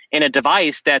in a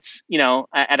device that's,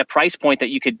 at a price point that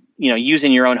you could, use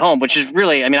in your own home, which is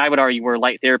really, I would argue where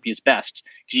light therapy is best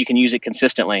because you can use it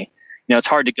consistently. It's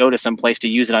hard to go to some place to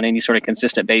use it on any sort of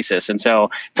consistent basis. And so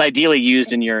it's ideally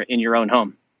used in your own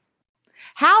home.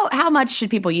 How much should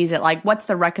people use it? Like, what's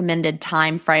the recommended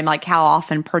time frame? Like, how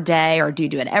often per day, or do you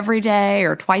do it every day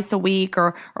or twice a week,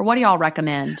 or what do y'all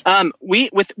recommend? We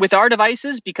with our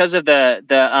devices, because of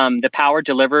the power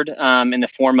delivered in the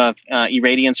form of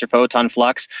irradiance or photon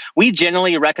flux, we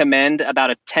generally recommend about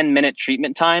a 10-minute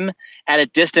treatment time at a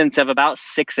distance of about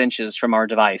 6 inches from our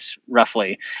device,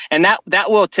 roughly. And that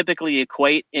will typically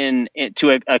equate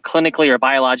to a clinically or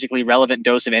biologically relevant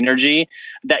dose of energy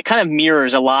that kind of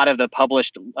mirrors a lot of the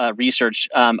published research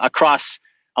across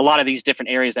a lot of these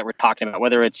different areas that we're talking about,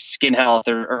 whether it's skin health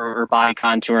or body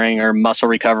contouring or muscle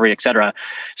recovery, et cetera.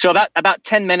 So about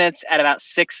 10 minutes at about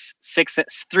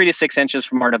 3 to 6 inches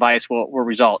from our device will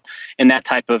result in that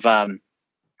type of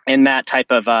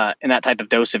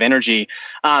dose of energy.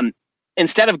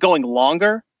 Instead of going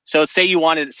longer, so say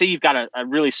you've got a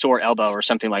really sore elbow or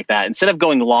something like that, instead of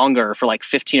going longer for like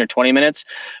 15 or 20 minutes,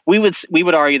 we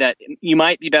would argue that you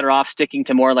might be better off sticking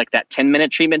to more like that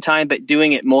 10-minute treatment time, but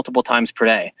doing it multiple times per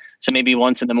day. So maybe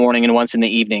once in the morning and once in the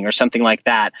evening or something like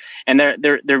that. And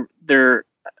they're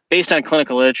based on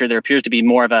clinical literature, there appears to be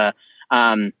more of a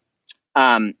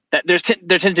that there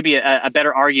tends to be a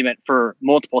better argument for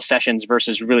multiple sessions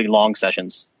versus really long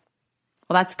sessions.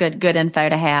 Well, that's good info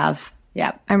to have.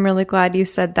 Yeah. I'm really glad you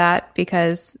said that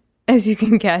because, as you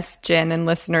can guess, Jen and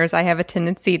listeners, I have a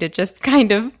tendency to just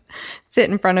kind of sit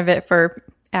in front of it for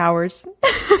hours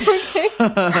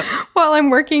while I'm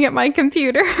working at my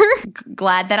computer.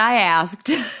 Glad that I asked.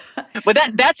 But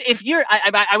that's if you're,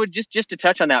 I would just to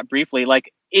touch on that briefly,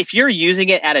 like if you're using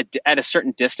it at a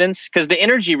certain distance, because the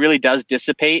energy really does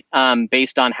dissipate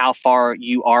based on how far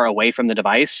you are away from the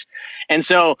device. And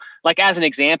so, like as an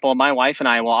example, my wife and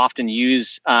I will often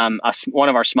use one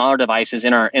of our smaller devices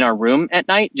in our room at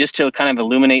night just to kind of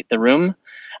illuminate the room.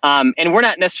 And we're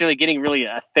not necessarily getting really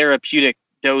a therapeutic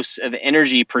dose of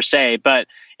energy per se, but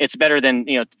it's better than,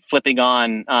 flipping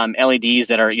on LEDs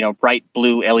that are, bright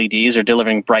blue LEDs or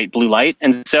delivering bright blue light.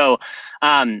 And so,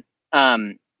 so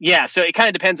it kind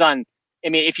of depends on,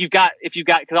 if you've got,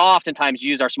 because I'll oftentimes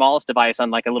use our smallest device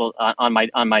on like a little, on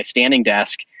my standing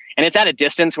desk, and it's at a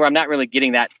distance where I'm not really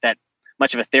getting that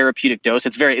much of a therapeutic dose.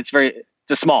 It's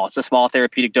a small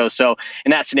therapeutic dose. So in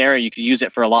that scenario, you could use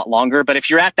it for a lot longer. But if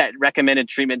you're at that recommended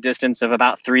treatment distance of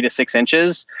about 3 to 6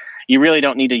 inches, you really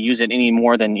don't need to use it any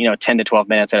more than, 10 to 12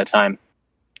 minutes at a time.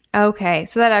 Okay,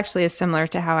 so that actually is similar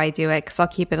to how I do it, because I'll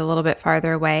keep it a little bit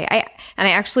farther away. I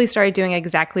actually started doing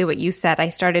exactly what you said. I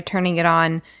started turning it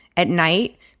on at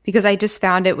night because I just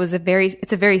found it's a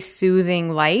very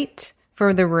soothing light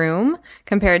for the room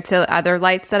compared to other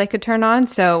lights that I could turn on.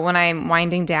 So when I'm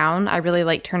winding down, I really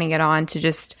like turning it on to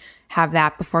just have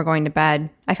that before going to bed.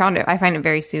 I find it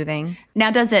very soothing. Now,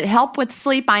 does it help with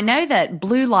sleep? I know that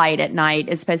blue light at night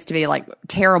is supposed to be like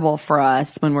terrible for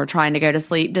us when we're trying to go to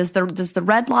sleep. Does the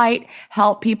red light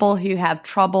help people who have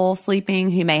trouble sleeping,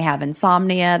 who may have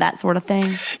insomnia, that sort of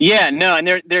thing? Yeah, no, and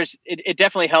it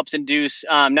definitely helps induce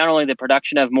not only the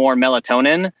production of more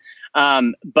melatonin,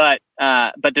 but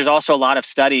there's also a lot of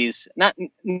studies,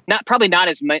 probably not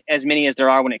as many as there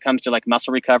are when it comes to like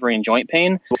muscle recovery and joint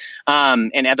pain,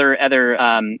 and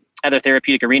other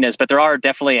therapeutic arenas. But there are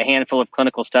definitely a handful of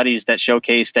clinical studies that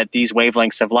showcase that these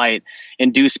wavelengths of light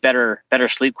induce better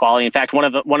sleep quality. In fact, one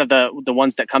of the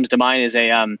ones that comes to mind is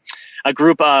a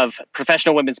group of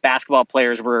professional women's basketball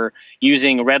players were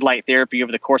using red light therapy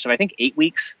over the course of, I think, 8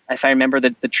 weeks, if I remember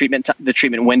the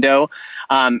treatment window,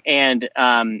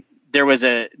 there was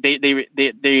the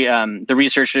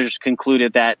researchers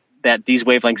concluded that these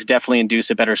wavelengths definitely induce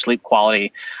a better sleep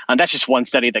quality. That's just one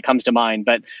study that comes to mind,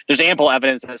 but there's ample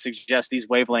evidence that suggests these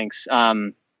wavelengths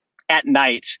at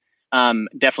night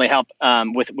definitely help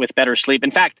with better sleep.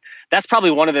 In fact, that's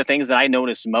probably one of the things that I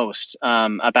notice most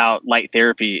about light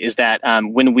therapy is that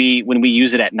when we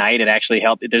use it at night, it actually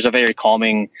helps. There's a very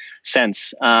calming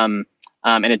sense.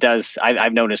 And it does.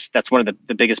 I've noticed that's one of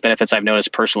the biggest benefits I've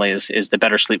noticed personally is the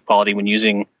better sleep quality when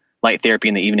using light therapy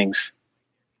in the evenings.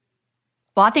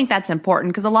 Well, I think that's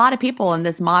important because a lot of people in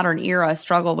this modern era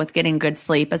struggle with getting good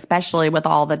sleep, especially with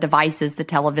all the devices, the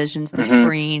televisions, the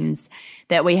screens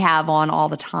that we have on all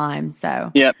the time.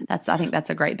 So I think that's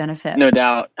a great benefit. No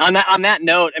doubt. On that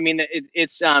note,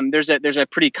 it's there's a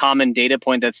pretty common data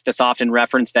point that's often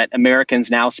referenced that Americans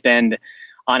now spend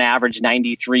on average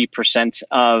 93%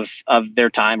 of their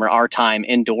time or our time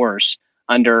indoors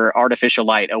under artificial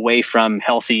light, away from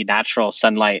healthy natural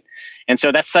sunlight. And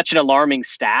so that's such an alarming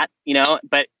stat,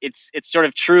 but it's sort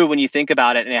of true when you think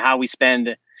about it and how we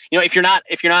spend, if you're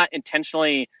not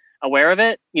intentionally aware of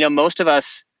it, most of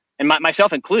us, and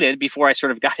myself included, before I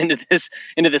sort of got into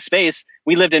this space,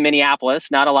 we lived in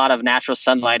Minneapolis, not a lot of natural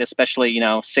sunlight, especially,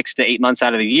 6 to 8 months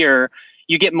out of the year.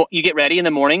 You get ready in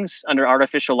the mornings under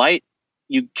artificial light.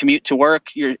 You commute to work,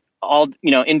 you're all,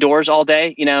 indoors all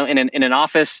day, in an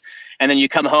office, and then you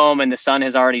come home and the sun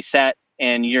has already set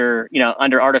and you're,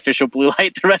 under artificial blue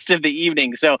light the rest of the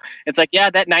evening. So it's like,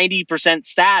 that 90%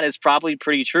 stat is probably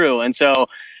pretty true. And so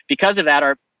because of that,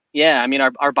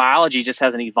 our biology just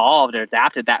hasn't evolved or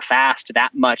adapted that fast to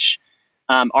that much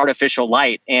artificial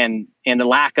light, and the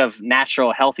lack of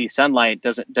natural healthy sunlight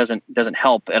doesn't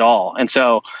help at all. And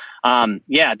so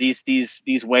these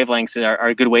wavelengths are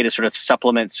a good way to sort of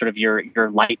supplement sort of your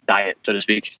light diet, so to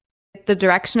speak. The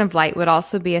direction of light would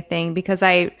also be a thing, because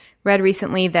I read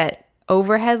recently that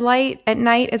overhead light at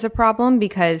night is a problem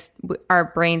because our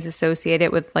brains associate it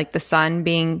with like the sun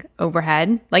being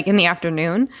overhead, like in the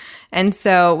afternoon. And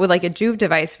so with like a Joovv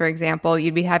device, for example,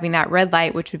 you'd be having that red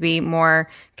light, which would be more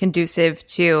conducive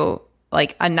to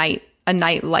like a night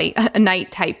light, a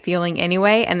night type feeling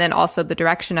anyway. And then also the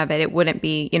direction of it wouldn't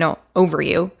be, over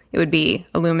you. It would be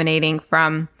illuminating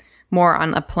from more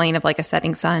on a plane of like a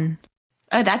setting sun.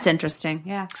 Oh, that's interesting.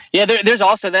 Yeah. Yeah. There's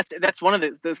also, that's one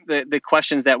of the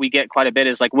questions that we get quite a bit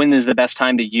is like, when is the best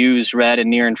time to use red and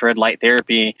near infrared light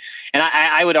therapy? And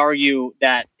I would argue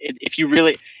that if you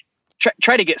really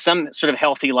try to get some sort of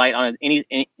healthy light on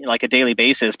any like a daily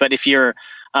basis, but if you're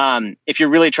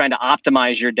really trying to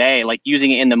optimize your day, like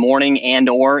using it in the morning and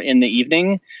or in the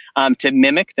evening, to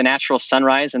mimic the natural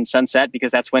sunrise and sunset,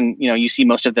 because that's when, you see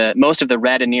most of the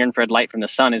red and near infrared light from the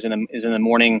sun is in the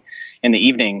morning and the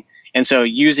evening. And so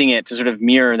using it to sort of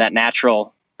mirror that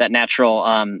natural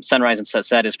sunrise and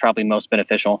sunset is probably most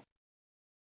beneficial.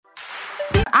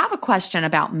 I have a question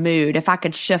about mood. If I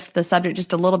could shift the subject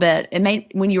just a little bit,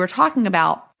 when you were talking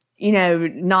about,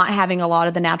 not having a lot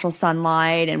of the natural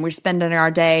sunlight and we're spending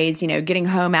our days, getting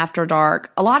home after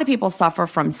dark. A lot of people suffer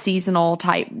from seasonal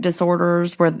type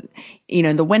disorders where,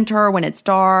 in the winter when it's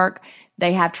dark,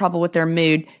 they have trouble with their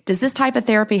mood. Does this type of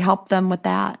therapy help them with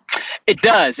that? It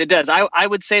does. It does. I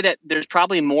would say that there's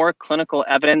probably more clinical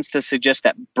evidence to suggest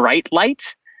that bright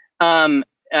light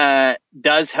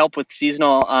does help with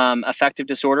seasonal affective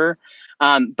disorder.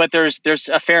 But there's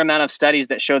a fair amount of studies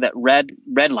that show that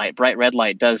bright red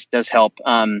light does help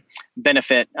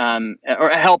benefit or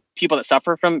help people that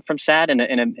suffer from SAD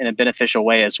in a beneficial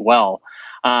way as well.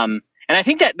 And I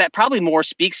think that probably more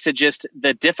speaks to just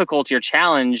the difficulty or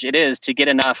challenge it is to get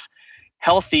enough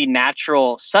healthy,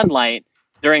 natural sunlight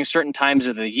during certain times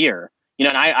of the year. You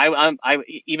know, and I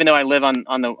even though I live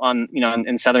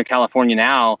in Southern California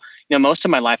now, you know, most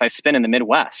of my life I spent in the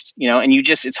Midwest, you know, and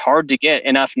it's hard to get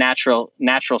enough natural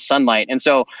sunlight. And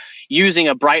so using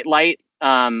a bright light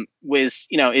can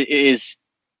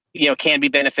be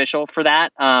beneficial for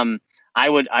that. I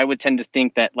would tend to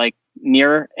think that like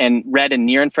red and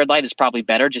near infrared light is probably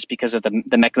better just because of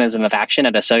the mechanism of action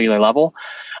at a cellular level.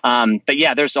 But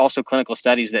yeah, there's also clinical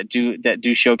studies that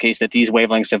do showcase that these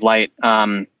wavelengths of light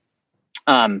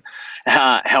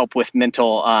help with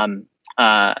mental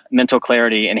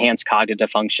clarity, enhance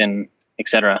cognitive function,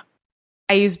 etc.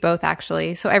 I use both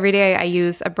actually. So every day I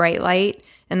use a bright light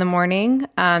in the morning.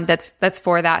 That's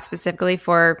for that, specifically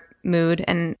for mood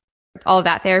and all of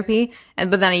that therapy.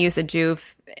 But then I use a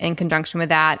Juve in conjunction with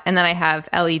that. And then I have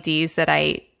LEDs that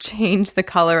I change the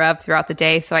color of throughout the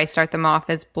day. So I start them off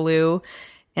as blue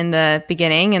in the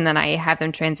beginning, and then I have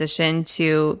them transition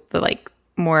to the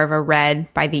more of a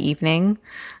red by the evening.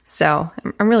 So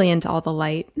I'm really into all the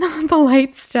light, the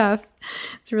light stuff.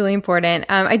 It's really important.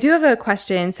 I do have a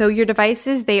question. So your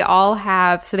devices, they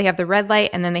have the red light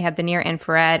and then they have the near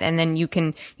infrared, and then you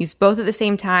can use both at the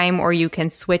same time or you can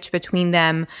switch between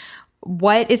them.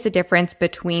 What is the difference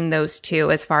between those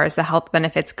two as far as the health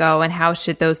benefits go, and how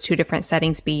should those two different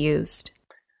settings be used?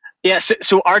 Yeah,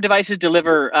 so our devices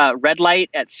deliver red light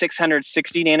at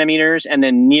 660 nanometers and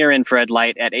then near infrared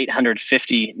light at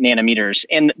 850 nanometers.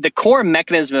 And the core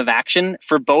mechanism of action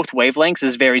for both wavelengths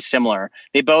is very similar.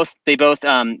 They both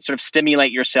sort of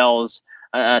stimulate your cells,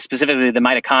 specifically the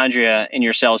mitochondria in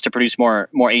your cells, to produce more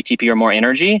ATP or more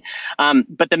energy.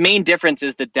 But the main difference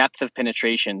is the depth of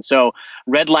penetration. So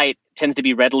red light tends to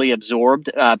be readily absorbed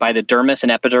by the dermis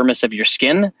and epidermis of your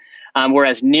skin.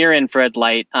 Whereas near infrared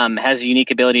light has a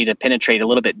unique ability to penetrate a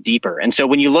little bit deeper. And so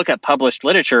when you look at published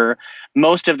literature,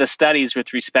 most of the studies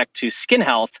with respect to skin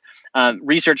health,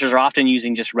 researchers are often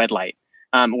using just red light.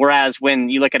 Whereas when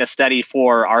you look at a study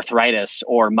for arthritis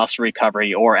or muscle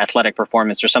recovery or athletic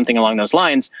performance or something along those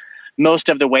lines, most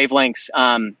of the wavelengths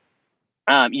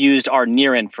used are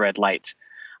near infrared light.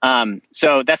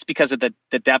 So that's because of the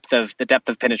depth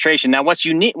of penetration. Now, what's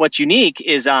unique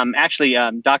is actually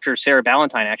Dr. Sarah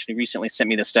Ballantyne actually recently sent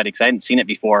me this study because I hadn't seen it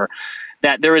before.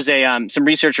 That there was some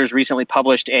researchers recently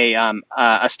published a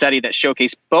study that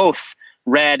showcased both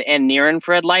red and near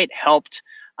infrared light helped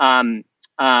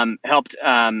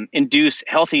induce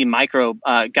healthy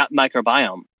gut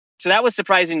microbiome. So that was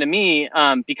surprising to me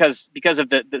because of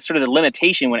the sort of the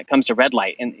limitation when it comes to red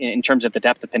light in terms of the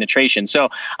depth of penetration. So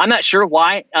I'm not sure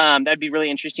why. That'd be really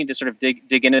interesting to sort of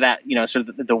dig into that, sort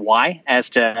of the why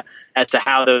as to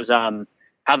how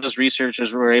those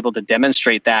researchers were able to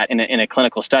demonstrate that in a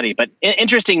clinical study. But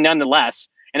interesting nonetheless,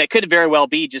 and it could very well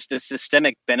be just the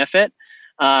systemic benefit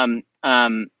from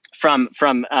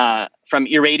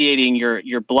irradiating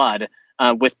your blood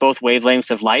with both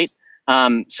wavelengths of light.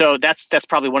 So that's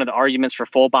probably one of the arguments for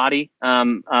full body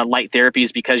light therapy,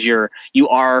 is because you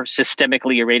are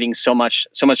systemically irradiating so much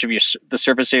of the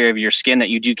surface area of your skin that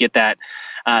you do get that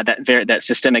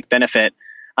systemic benefit.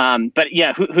 But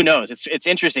yeah, who knows? It's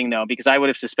interesting though, because I would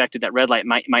have suspected that red light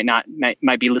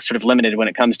might be sort of limited when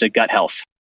it comes to gut health.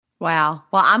 Wow.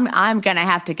 Well, I'm gonna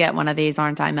have to get one of these,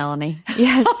 aren't I, Melanie?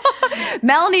 Yes.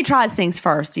 Melanie tries things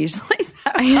first usually. So.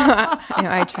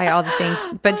 I try all the things,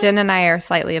 but Jen and I are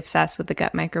slightly obsessed with the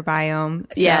gut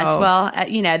microbiome. So. Yes. Well,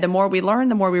 the more we learn,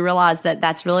 the more we realize that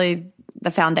that's really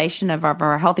the foundation of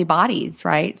our healthy bodies,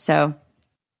 right? So.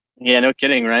 Yeah. No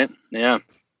kidding. Right. Yeah.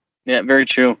 Yeah. Very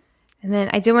true. And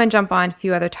then I did want to jump on a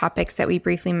few other topics that we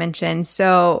briefly mentioned.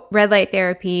 So red light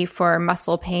therapy for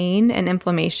muscle pain and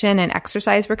inflammation and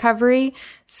exercise recovery.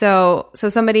 So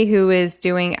somebody who is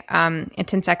doing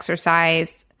intense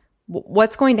exercise,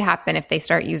 what's going to happen if they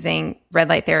start using red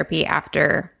light therapy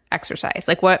after exercise?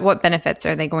 Like what benefits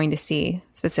are they going to see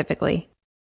specifically?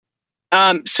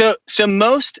 So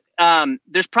most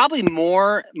there's probably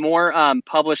more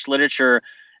published literature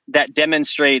that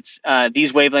demonstrates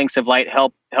these wavelengths of light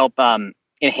help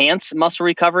enhance muscle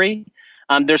recovery.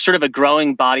 There's sort of a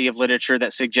growing body of literature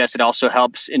that suggests it also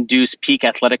helps induce peak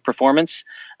athletic performance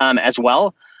as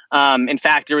well. In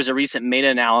fact, there was a recent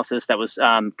meta-analysis that was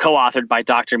co-authored by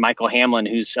Dr. Michael Hamlin,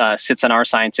 who sits on our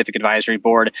scientific advisory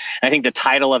board. And I think the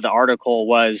title of the article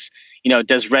was,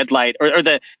 does red light, or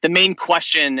the main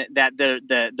question that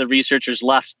the researchers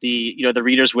left the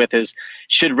readers with is,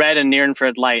 should red and near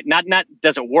infrared light, not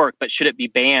does it work, but should it be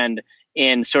banned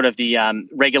in sort of the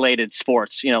regulated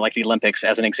sports, like the Olympics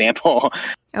as an example?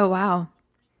 Oh, wow.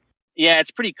 Yeah,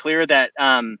 it's pretty clear that,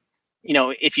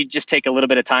 if you just take a little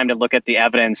bit of time to look at the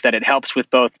evidence, that it helps with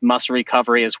both muscle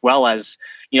recovery as well as,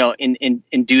 in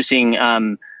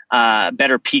inducing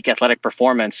better peak athletic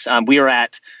performance. We were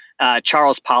at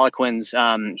Charles Poliquin's.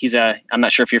 I'm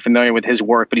not sure if you're familiar with his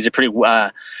work, but he's a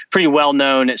pretty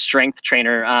well-known strength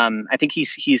trainer. I think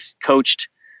he's coached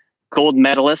gold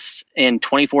medalists in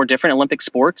 24 different Olympic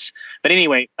sports. But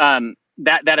anyway,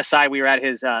 that aside, we were at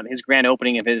his grand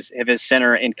opening of his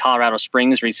center in Colorado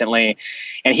Springs recently,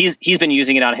 and he's been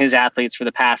using it on his athletes for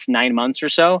the past 9 months or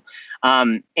so.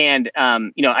 I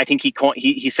think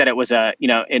he said it was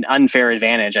an unfair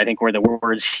advantage, I think were the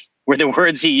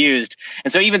words he used.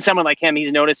 And so even someone like him,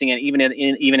 he's noticing it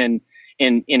even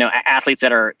in athletes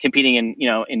that are competing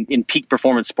in peak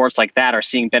performance sports like that, are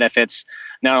seeing benefits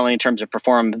not only in terms of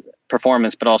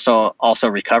performance but also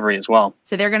recovery as well.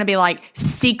 So they're going to be like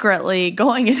secretly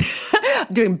going and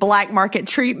doing black market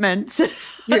treatments.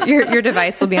 Your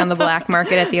device will be on the black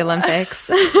market at the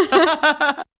Olympics.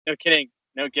 No kidding.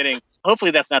 Hopefully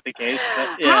that's not the case.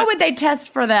 But, yeah. How would they test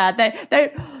for that?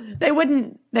 They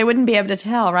wouldn't be able to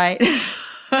tell, right?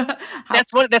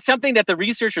 That's something that the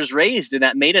researchers raised in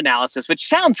that meta-analysis, which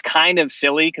sounds kind of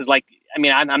silly because,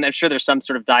 I'm sure there's some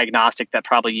sort of diagnostic that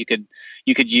probably you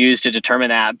could use to determine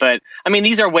that. But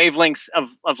these are wavelengths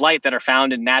of light that are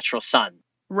found in natural sun.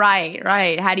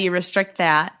 Right. How do you restrict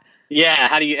that? Yeah.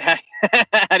 How do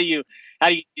you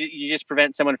just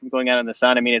prevent someone from going out in the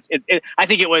sun? I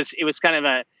think it was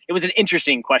an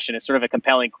interesting question. It's sort of a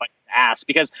compelling question to ask,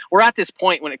 because we're at this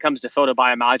point when it comes to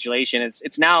photobiomodulation.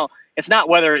 It's not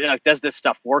whether does this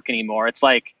stuff work anymore. It's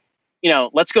like,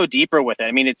 let's go deeper with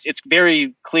it. It's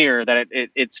very clear that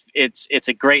it's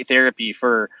a great therapy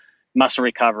for muscle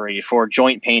recovery, for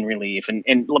joint pain relief,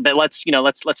 but let's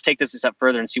take this a step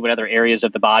further and see what other areas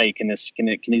of the body can these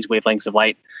wavelengths of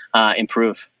light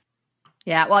improve.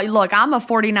 Yeah. Well, look, I'm a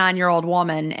 49-year-old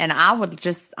woman, and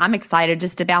I'm excited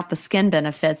just about the skin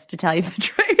benefits, to tell you the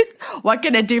truth. What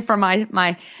can it do for my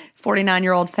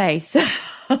 49-year-old face? In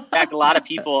fact, a lot of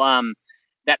people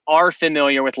that are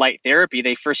familiar with light therapy,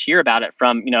 they first hear about it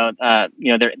from, their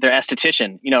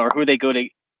esthetician, or who they go to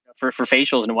for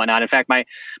facials and whatnot. In fact,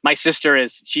 my sister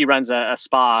she runs a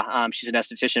spa. She's an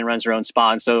esthetician, runs her own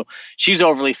spa. And so she's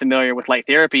overly familiar with light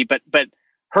therapy, but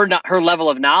her level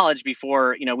of knowledge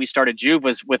before, we started Juve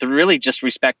was with really just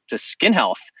respect to skin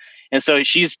health. And so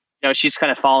she's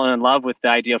kind of fallen in love with the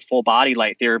idea of full body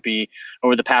light therapy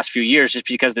over the past few years, just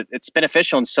because it's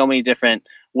beneficial in so many different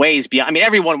ways.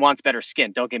 Everyone wants better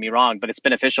skin, don't get me wrong, but it's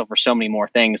beneficial for so many more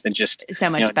things than just so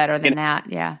much better than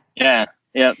that. Yeah. Yeah.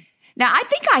 Yep. Now, I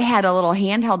think I had a little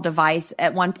handheld device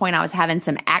at one point. I was having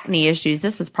some acne issues.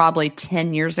 This was probably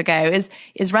 10 years ago.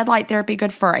 Is red light therapy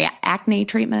good for acne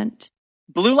treatment?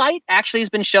 Blue light actually has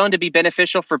been shown to be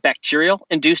beneficial for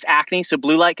bacterial-induced acne. So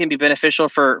blue light can be beneficial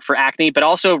for acne, but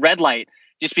also red light,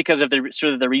 just because of the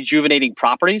rejuvenating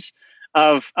properties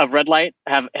of red light,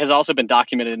 has also been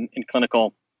documented in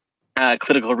clinical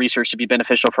research to be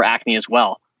beneficial for acne as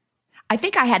well. I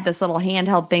think I had this little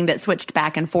handheld thing that switched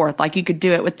back and forth. Like you could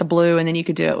do it with the blue and then you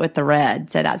could do it with the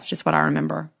red. So that's just what I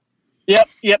remember.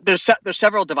 Yep. There's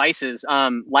several devices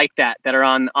like that are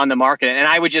on the market. And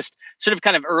I would just sort of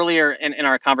kind of earlier in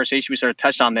our conversation, we sort of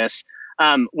touched on this.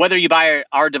 Whether you buy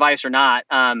our device or not,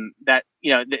 that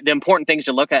the important things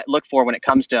to look for when it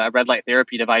comes to a red light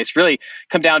therapy device really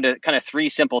come down to kind of three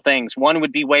simple things. One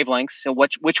would be wavelengths. So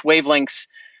which wavelengths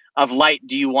of light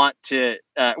do you want to,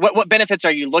 what benefits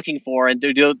are you looking for? And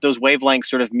do those wavelengths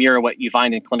sort of mirror what you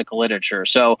find in clinical literature?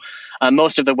 So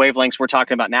most of the wavelengths we're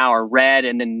talking about now are red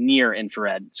and then near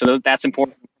infrared. So that's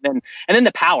important. And then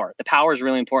the power is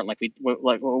really important. Like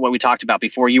what we talked about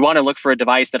before. You want to look for a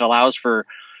device that allows for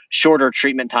shorter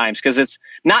treatment times, because it's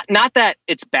not that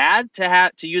it's bad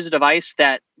to use a device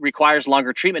that requires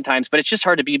longer treatment times, but it's just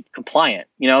hard to be compliant,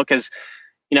 because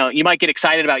you might get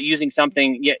excited about using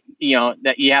something,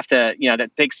 that you have to,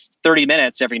 that takes 30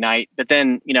 minutes every night. But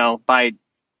then, by,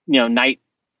 night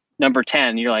number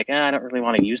 10, you're like, I don't really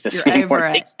want to use this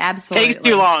anymore. Absolutely. Takes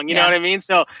too long. You know what I mean?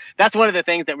 So that's one of the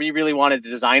things that we really wanted to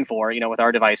design for, with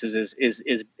our devices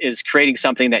is creating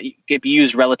something that can be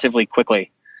used relatively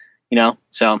quickly,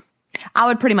 so. I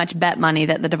would pretty much bet money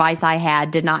that the device I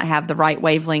had did not have the right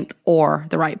wavelength or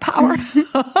the right power.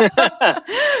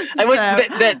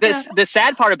 The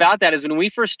sad part about that is when we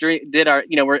first did our,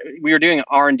 we were doing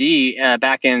R&D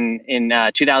back in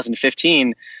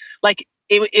 2015, like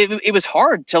it was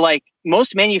hard to, like,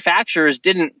 most manufacturers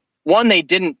they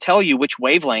didn't tell you which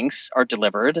wavelengths are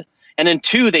delivered. And then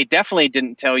two, they definitely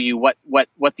didn't tell you what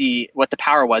the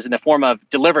power was in the form of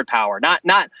delivered power, not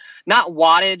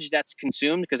wattage that's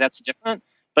consumed, because that's different,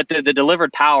 but the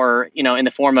delivered power, in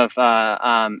the form of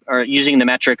or using the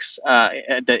metrics,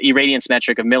 the irradiance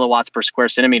metric of milliwatts per square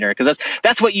centimeter, because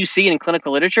that's what you see in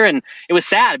clinical literature. And it was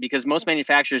sad because most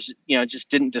manufacturers, just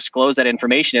didn't disclose that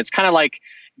information. It's kind of like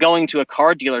going to a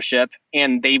car dealership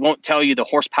and they won't tell you the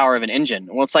horsepower of an engine.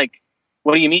 Well, it's like,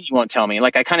 what do you mean you won't tell me?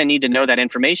 Like, I kind of need to know that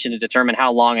information to determine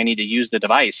how long I need to use the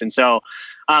device. And so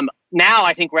now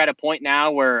I think we're at a point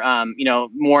now where,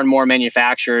 more and more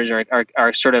manufacturers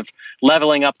are sort of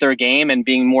leveling up their game and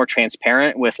being more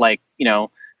transparent with, like,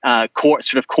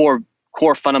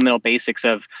 core fundamental basics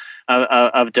of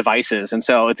devices. And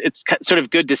so it's sort of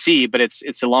good to see, but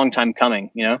it's a long time coming,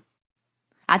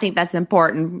 I think that's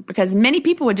important because many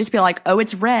people would just be like, oh,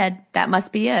 it's red. That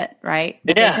must be it, right?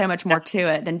 But there's so much more to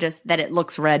it than just that it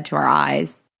looks red to our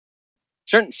eyes.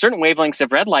 Certain wavelengths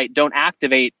of red light don't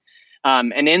activate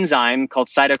an enzyme called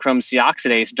cytochrome C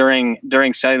oxidase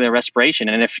during cellular respiration.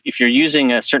 And if you're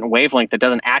using a certain wavelength that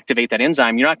doesn't activate that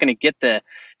enzyme, you're not going to get the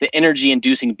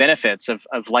energy-inducing benefits of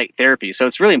light therapy. So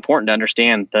it's really important to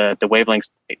understand the wavelengths.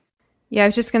 Yeah, I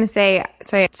was just going to say,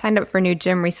 so I signed up for a new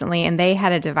gym recently, and they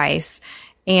had a device.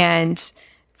 And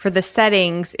for the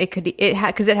settings, because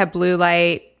it had blue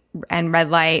light and red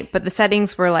light, but the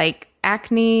settings were like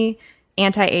acne,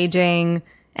 anti-aging,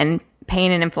 and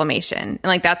pain and inflammation. And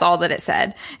like, that's all that it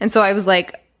said. And so I was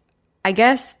like, I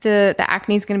guess the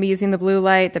acne is going to be using the blue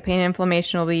light, the pain and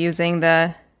inflammation will be using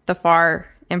the far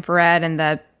infrared, and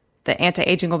the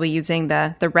anti-aging will be using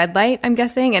the red light, I'm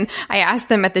guessing. And I asked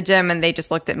them at the gym and they just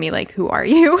looked at me like, who are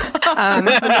you? And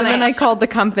then I called the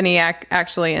company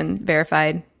actually and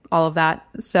verified all of that.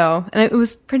 So, and it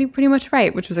was pretty much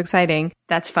right, which was exciting.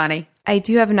 That's funny. I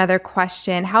do have another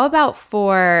question. How about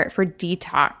for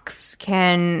detox?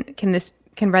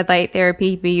 Can red light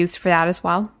therapy be used for that as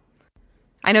well?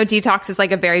 I know detox is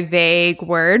like a very vague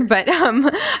word, but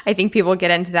I think people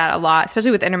get into that a lot, especially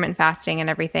with intermittent fasting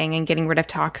and everything, and getting rid of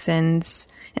toxins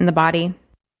in the body.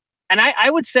 And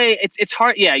I would say it's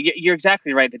hard. Yeah, you're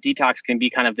exactly right. The detox can be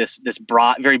kind of this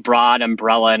broad, very broad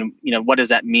umbrella, and what does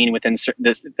that mean within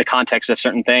the context of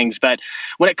certain things? But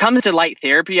when it comes to light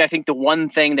therapy, I think the one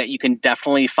thing that you can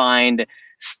definitely find,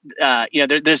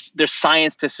 there's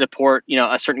science to support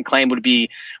a certain claim would be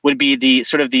the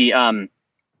sort of the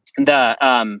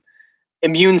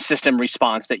immune system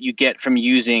response that you get from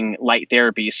using light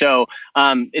therapy. So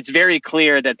it's very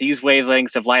clear that these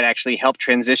wavelengths of light actually help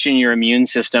transition your immune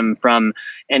system from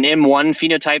an M1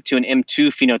 phenotype to an M2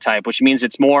 phenotype, which means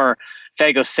it's more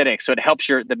phagocytic. So it helps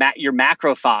your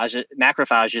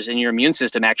macrophages in your immune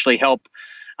system actually help.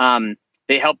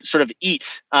 They help sort of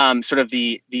eat sort of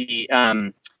the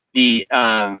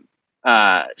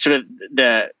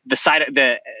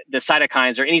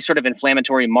cytokines or any sort of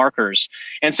inflammatory markers.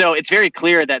 And so it's very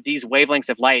clear that these wavelengths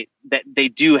of light, that they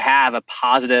do have a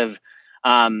positive,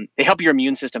 they help your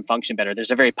immune system function better.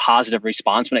 There's a very positive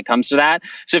response when it comes to that.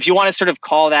 So if you want to sort of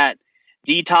call that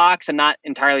detox, I'm not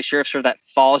entirely sure if sort of that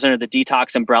falls under the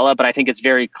detox umbrella, but I think it's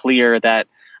very clear that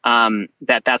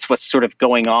that's what's sort of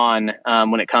going on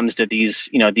when it comes to these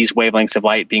wavelengths of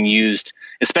light being used,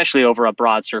 especially over a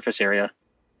broad surface area.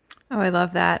 Oh, I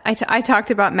love that. I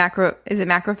talked about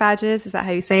macrophages? Is that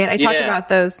how you say it? I talked about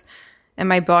those in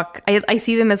my book. I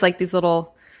see them as like these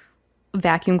little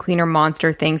vacuum cleaner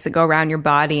monster things that go around your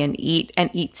body and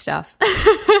eat stuff.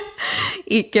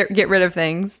 Get rid of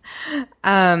things.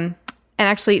 And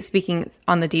actually, speaking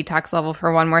on the detox level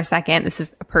for one more second, this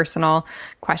is a personal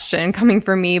question coming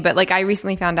from me, but like I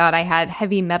recently found out I had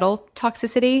heavy metal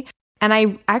toxicity. And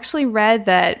I actually read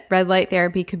that red light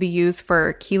therapy could be used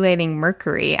for chelating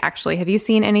mercury. Actually, have you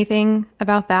seen anything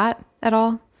about that at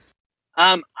all?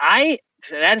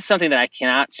 That is something that I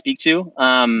cannot speak to.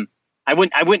 I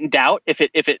wouldn't doubt if it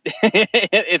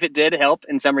if it did help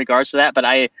in some regards to that, but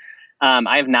I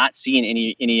have not seen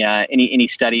any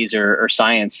studies or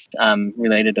science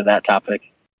related to that topic.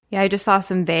 Yeah, I just saw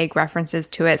some vague references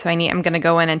to it, so I'm going to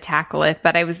go in and tackle it.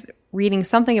 But I was reading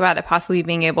something about it possibly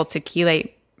being able to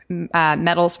chelate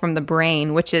metals from the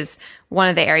brain, which is one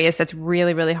of the areas that's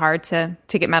really, really hard to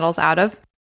get metals out of.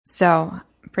 So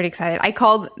I'm pretty excited. I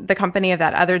called the company of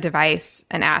that other device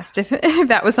and asked if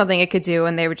that was something it could do.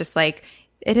 And they were just like,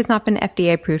 it has not been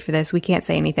FDA approved for this. We can't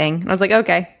say anything. And I was like,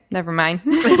 okay, never mind.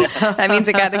 That means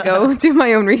I got to go do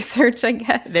my own research, I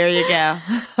guess. There you go.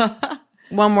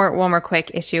 One more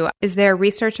quick issue. Is there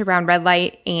research around red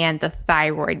light and the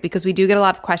thyroid? Because we do get a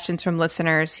lot of questions from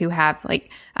listeners who have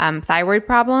like thyroid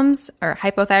problems or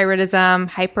hypothyroidism,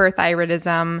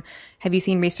 hyperthyroidism. Have you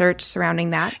seen research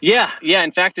surrounding that? Yeah.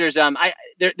 In fact, there's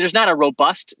there's not a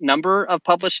robust number of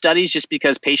published studies just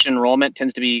because patient enrollment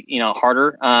tends to be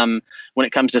harder when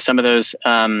it comes to some of those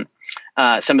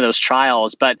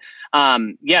trials. But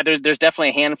there's definitely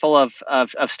a handful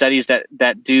of studies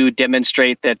that do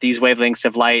demonstrate that these wavelengths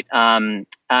of light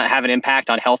have an impact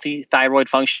on healthy thyroid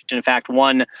function. In fact,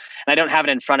 one, and I don't have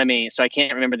it in front of me, so I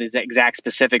can't remember the exact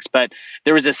specifics, but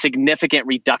there was a significant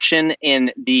reduction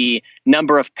in the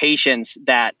number of patients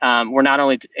that were not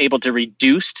only able to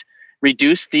reduce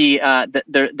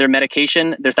their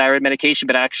medication, their thyroid medication,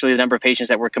 but actually the number of patients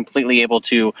that were completely able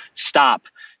to stop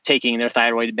taking their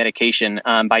thyroid medication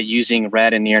by using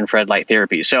red and near-infrared light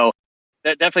therapy. So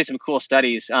definitely some cool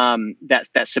studies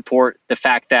that support the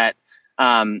fact that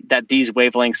that these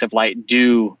wavelengths of light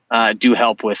do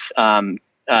help with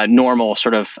normal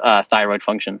sort of thyroid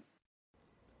function.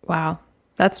 Wow,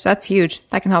 that's huge.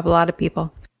 That can help a lot of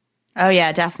people. Oh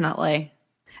yeah, definitely.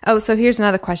 Oh, so here's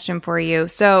another question for you.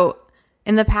 So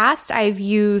in the past, I've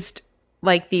used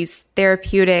like these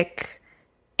therapeutic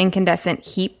incandescent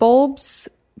heat bulbs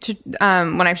to,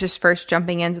 when I was just first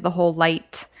jumping into the whole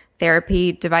light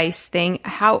therapy device thing.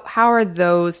 How are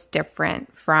those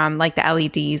different from like the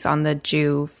LEDs on the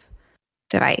Juve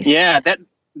device? Yeah,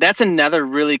 that's another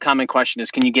really common question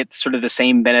is, can you get sort of the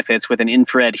same benefits with an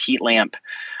infrared heat lamp?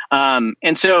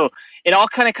 And so it all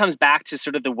kind of comes back to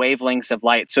sort of the wavelengths of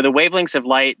light. So the wavelengths of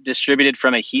light distributed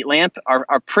from a heat lamp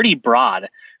are pretty broad.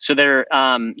 So there's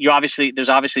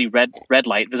obviously red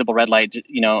light, visible red light,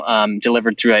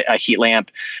 delivered through a heat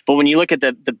lamp. But when you look at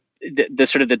the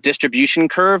sort of the distribution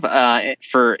curve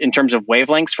in terms of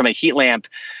wavelengths from a heat lamp,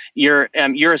 you're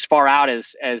as far out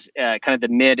as kind of the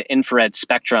mid infrared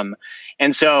spectrum.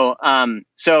 And so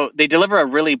they deliver a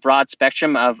really broad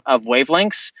spectrum of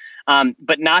wavelengths.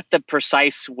 But not the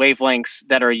precise wavelengths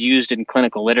that are used in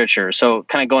clinical literature. So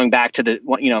kind of going back to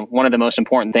one of the most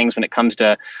important things when it comes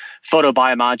to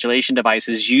photobiomodulation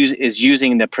devices is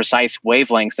using the precise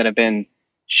wavelengths that have been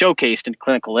showcased in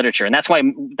clinical literature. And that's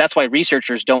why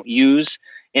researchers don't use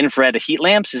infrared heat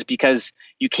lamps, is because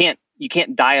you can't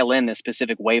dial in the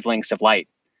specific wavelengths of light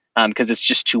because it's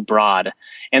just too broad.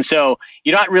 And so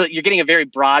you're getting a very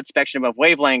broad spectrum of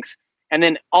wavelengths. And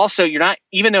then also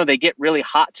even though they get really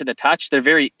hot to the touch, they're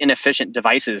very inefficient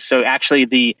devices. So actually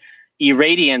the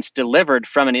irradiance delivered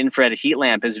from an infrared heat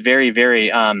lamp is very,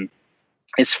 very,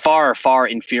 is far, far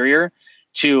inferior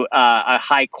to a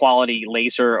high quality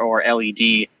laser or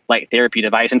LED light therapy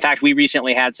device. In fact, we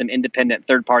recently had some independent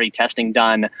third-party testing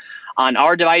done on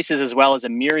our devices, as well as a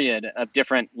myriad of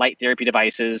different light therapy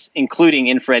devices, including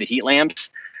infrared heat lamps.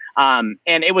 And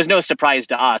it was no surprise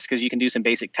to us because you can do some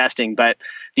basic testing, but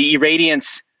the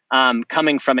irradiance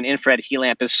coming from an infrared heat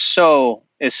lamp is so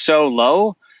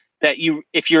low that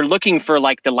if you're looking for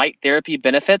like the light therapy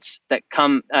benefits that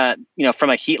come from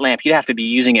a heat lamp, you'd have to be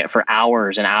using it for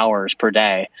hours and hours per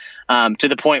day, to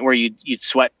the point where you'd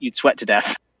sweat to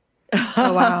death.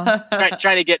 Oh wow!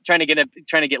 trying to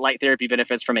get light therapy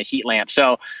benefits from a heat lamp.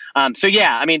 So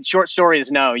yeah, I mean, short story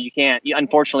is no, you can't. You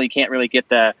unfortunately can't really get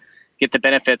the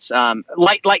benefits,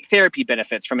 light therapy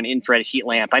benefits from an infrared heat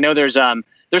lamp. I know there's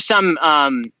some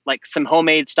like some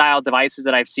homemade style devices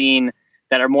that I've seen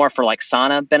that are more for like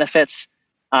sauna benefits.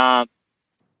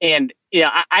 And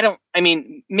yeah,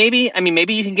 maybe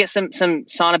you can get some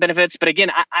sauna benefits, but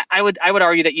again, I would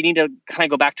argue that you need to kind of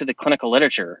go back to the clinical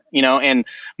literature, and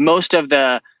most of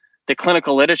the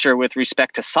clinical literature with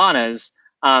respect to saunas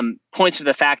points to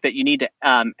the fact that you need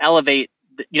to elevate,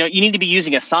 you need to be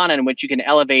using a sauna in which you can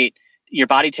elevate your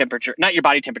body temperature, not your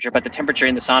body temperature, but the temperature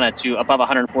in the sauna to above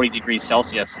 140 degrees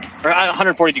Celsius or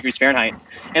 140 degrees Fahrenheit.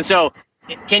 And so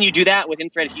can you do that with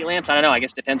infrared heat lamps? I don't know. I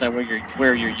guess it depends on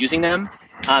where you're using them.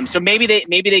 So maybe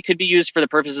they could be used for the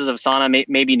purposes of sauna,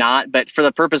 maybe not, but for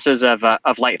the purposes of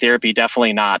light therapy,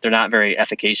 definitely not. They're not very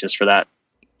efficacious for that.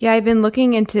 Yeah, I've been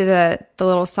looking into the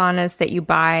little saunas that you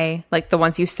buy, like the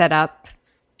ones you set up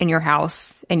in your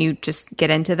house and you just get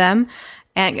into them.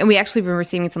 And we actually been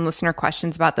receiving some listener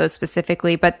questions about those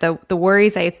specifically, but the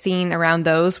worries I had seen around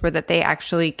those were that they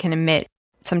actually can emit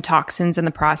some toxins in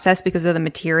the process because of the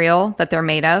material that they're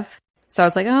made of. So I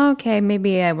was like, oh, okay,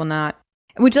 maybe I will not.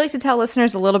 Would you like to tell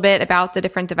listeners a little bit about the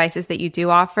different devices that you do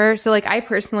offer? So like I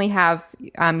personally have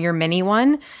your mini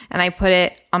one, and I put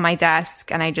it on my desk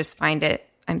and I just find it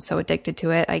I'm so addicted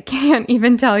to it. I can't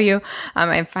even tell you.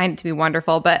 I find it to be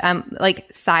wonderful. But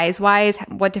like size wise,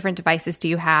 what different devices do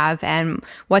you have, and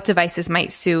what devices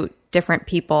might suit different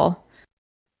people?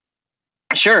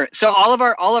 Sure. So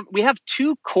we have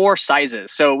two core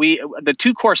sizes. So the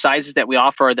two core sizes that we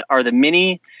offer are the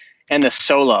mini and the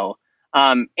solo.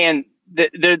 And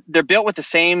they're built with the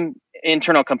same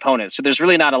internal components. So there's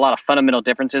really not a lot of fundamental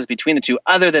differences between the two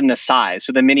other than the size.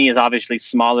 So the mini is obviously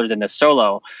smaller than the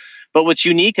solo. But what's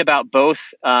unique about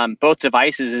both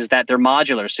devices is that they're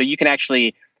modular. So you can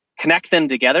actually connect them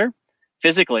together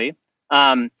physically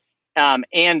and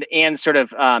sort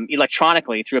of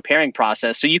electronically through a pairing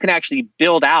process. So you can actually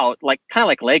build out, kind of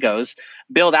like Legos,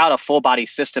 build out a full body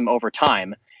system over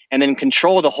time and then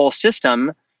control the whole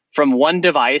system from one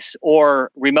device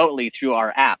or remotely through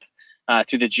our app,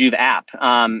 through the Juve app,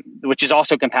 which is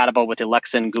also compatible with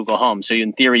Alexa and Google Home. So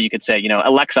in theory, you could say,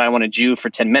 Alexa, I want a Juve for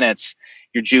 10 minutes.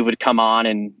 Your Juve would come on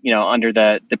and, under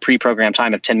the pre-programmed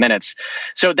time of 10 minutes.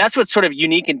 So that's what's sort of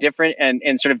unique and different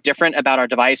and sort of different about our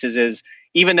devices is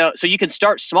so you can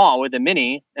start small with the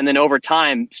mini and then over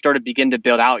time begin to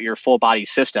build out your full body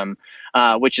system,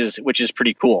 which is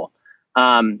pretty cool.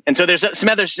 And so there's some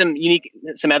other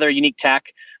unique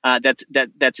tech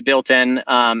that's built in,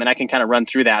 and I can kind of run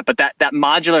through that. But that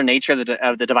modular nature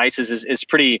of the devices is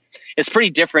pretty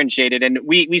differentiated, and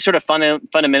we sort of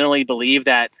fundamentally believe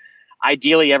that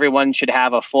ideally everyone should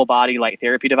have a full body light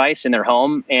therapy device in their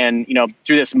home, and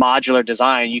through this modular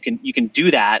design you can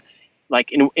do that like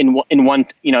in one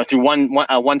through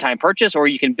one time purchase, or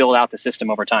you can build out the system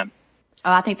over time.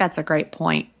 Oh, I think that's a great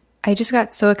point. I just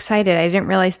got so excited. I didn't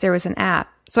realize there was an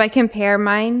app. So I can pair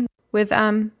mine with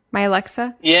my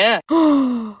Alexa? Yeah.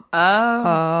 Oh.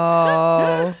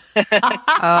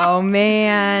 Oh,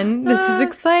 man. This is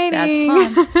exciting.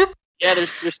 That's fun. Yeah,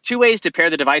 there's two ways to pair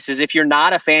the devices. If you're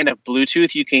not a fan of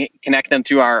Bluetooth, you can connect them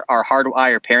through our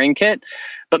hardwire pairing kit.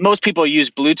 But most people use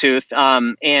Bluetooth,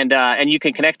 and you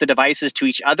can connect the devices to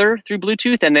each other through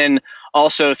Bluetooth, and then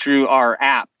also through our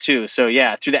app too. So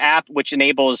yeah, through the app, which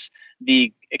enables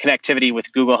the connectivity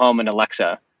with Google Home and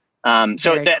Alexa.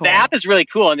 The app is really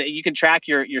cool, and you can track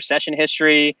your session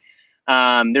history.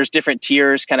 There's different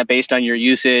tiers kind of based on your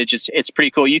usage. It's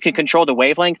pretty cool. You can control the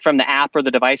wavelength from the app or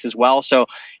the device as well. So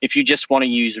if you just want to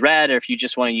use red, or if you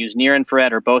just want to use near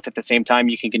infrared, or both at the same time,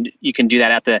 you can do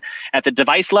that at the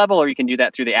device level, or you can do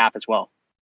that through the app as well.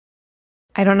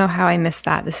 I don't know how I missed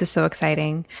that. This is so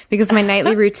exciting because my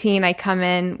nightly routine, I come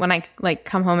in when I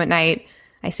come home at night,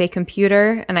 I say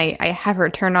computer, and I have her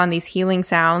turn on these healing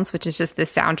sounds, which is just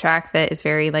this soundtrack that is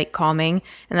very calming.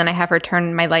 And then I have her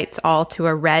turn my lights all to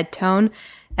a red tone.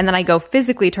 And then I go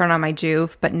physically turn on my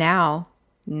Juve. But now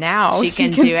she can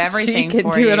do everything for you. She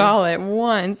can do it all at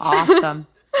once. Awesome.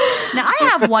 Now I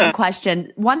have one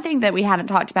question. One thing that we haven't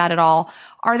talked about at all.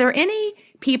 Are there any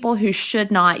people who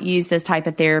should not use this type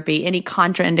of therapy? Any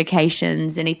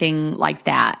contraindications, anything like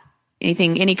that?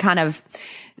 Any kind of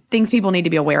things people need to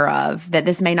be aware of that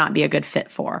this may not be a good fit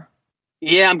for?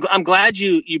 Yeah, I'm glad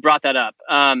you brought that up.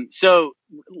 So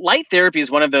light therapy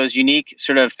is one of those unique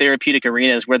sort of therapeutic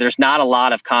arenas where there's not a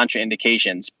lot of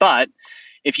contraindications. But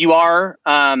if you are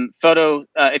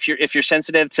if you're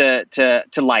sensitive to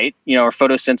light, or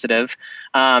photosensitive,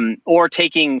 or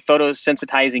taking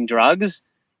photosensitizing drugs,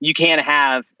 you can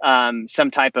have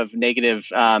some type of negative.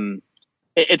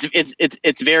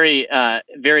 It's very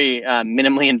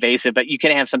minimally invasive, but you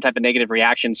can have some type of negative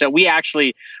reaction. So we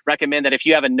actually recommend that if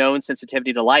you have a known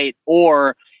sensitivity to light,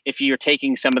 or if you're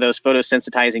taking some of those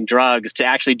photosensitizing drugs, to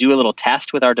actually do a little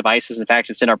test with our devices. In fact,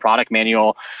 it's in our product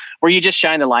manual, where you just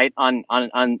shine the light on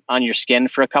your skin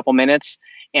for a couple minutes.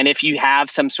 And if you have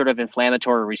some sort of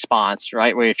inflammatory response,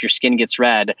 right, where if your skin gets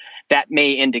red, that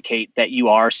may indicate that you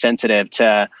are sensitive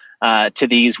to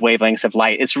these wavelengths of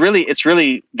light. It's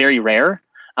really very rare,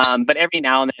 but every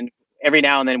now and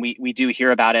then we do hear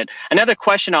about it. Another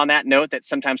question on that note that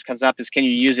sometimes comes up is, can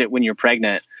you use it when you're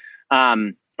pregnant,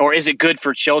 or is it good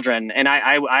for children? And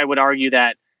I would argue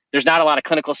that there's not a lot of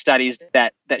clinical studies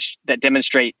that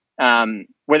demonstrate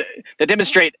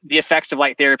demonstrate the effects of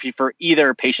light therapy for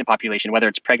either patient population, whether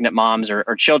it's pregnant moms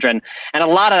or children. And a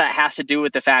lot of that has to do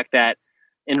with the fact that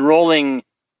enrolling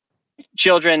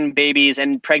children, babies,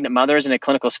 and pregnant mothers in a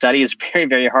clinical study is very,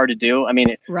 very hard to do. I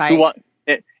mean, right.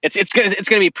 It's going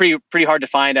to be pretty hard to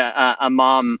find a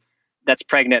mom that's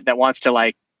pregnant that wants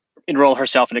to enroll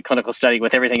herself in a clinical study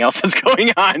with everything else that's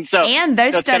going on. And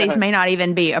those studies may not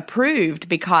even be approved,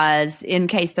 because in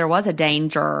case there was a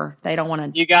danger, they don't want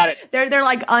to. You got it. They're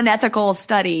like unethical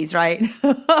studies, right?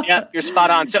 Yeah, you're spot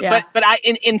on. So, yeah. but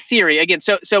in theory, again,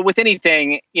 so with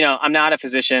anything, I'm not a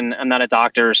physician, I'm not a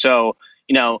doctor, so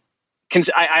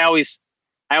I always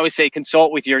I always say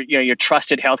consult with your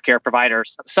trusted healthcare provider.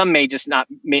 Some may just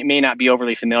may not be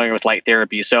overly familiar with light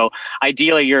therapy. So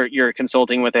ideally, you're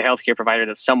consulting with a healthcare provider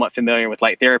that's somewhat familiar with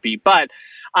light therapy. But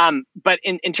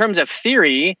in terms of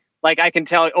theory, like I can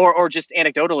tell, or just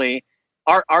anecdotally,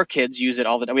 our kids use it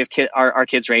all the time. We have our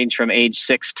kids range from age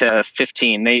 6 to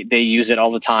 15. They use it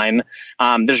all the time.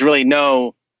 There's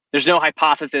no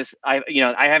hypothesis. I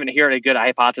haven't heard a good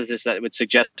hypothesis that would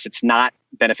suggest it's not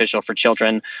beneficial for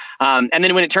children. And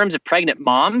then in terms of pregnant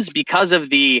moms, because of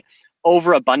the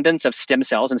overabundance of stem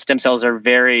cells, and stem cells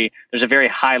there's a very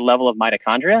high level of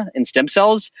mitochondria in stem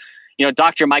cells.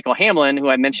 Dr. Michael Hamlin, who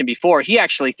I mentioned before, he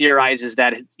actually theorizes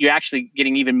that you're actually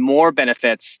getting even more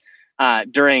benefits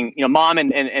during, mom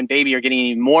and baby are getting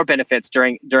even more benefits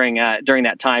during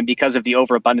that time because of the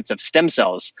overabundance of stem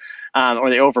cells, or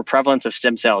the overprevalence of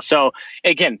stem cells. So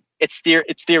again, it's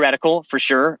theoretical for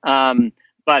sure.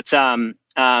 But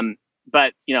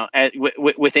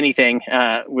with anything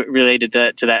related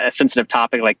to that sensitive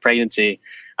topic like pregnancy,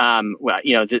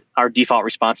 our default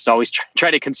response is always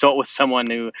try to consult with someone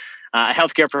a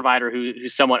healthcare provider who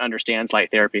somewhat understands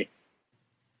light therapy.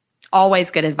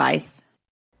 Always good advice.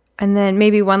 And then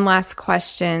maybe one last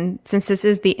question, since this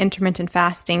is the intermittent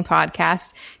fasting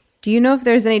podcast, do you know if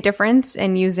there's any difference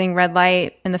in using red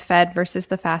light in the fed versus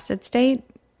the fasted state?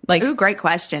 Ooh, great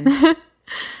question.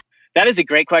 That is a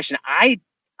great question. I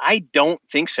don't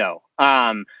think so.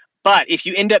 But if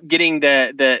you end up getting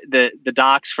the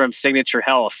docs from Signature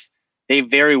Health, they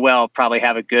very well probably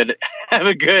have a good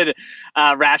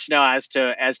rationale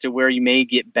as to where you may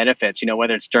get benefits.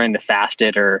 Whether it's during the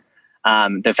fasted or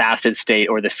the fasted state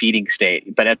or the feeding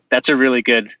state. But that's a really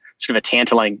good sort of a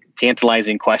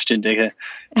tantalizing question to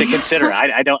consider.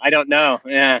 I don't know.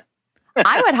 Yeah.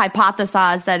 I would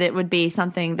hypothesize that it would be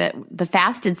something that the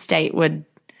fasted state would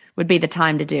be the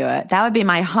time to do it. That would be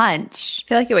my hunch. I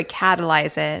feel like it would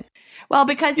catalyze it. Well,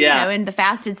 because, in the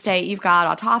fasted state, you've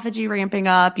got autophagy ramping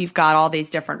up. You've got all these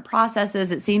different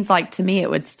processes. It seems like to me it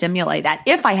would stimulate that.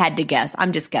 If I had to guess,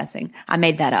 I'm just guessing. I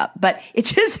made that up. But it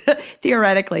just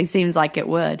theoretically seems like it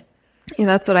would. Yeah,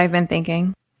 that's what I've been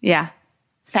thinking. Yeah.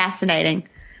 Fascinating.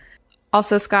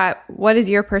 Also, Scott, what is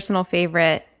your personal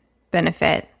favorite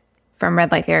benefit from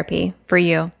red light therapy for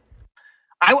you?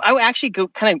 I would actually go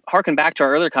kind of harken back to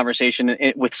our earlier conversation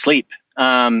with sleep.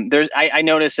 I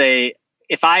notice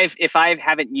if I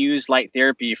haven't used light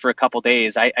therapy for a couple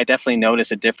days, I definitely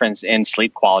notice a difference in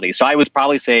sleep quality. So I would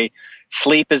probably say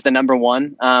sleep is the number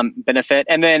one benefit.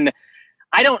 And then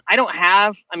I don't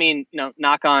have,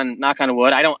 knock on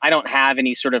wood, I don't have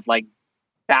any sort of like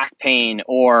back pain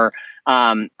or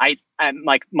I'm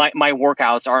like my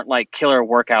workouts aren't like killer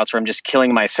workouts where I'm just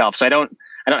killing myself. So I don't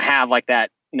have like that,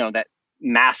 that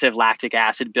massive lactic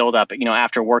acid buildup,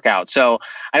 after workout. So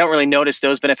I don't really notice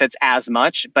those benefits as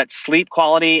much, but sleep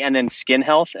quality and then skin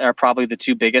health are probably the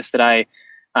two biggest that I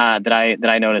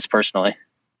notice personally.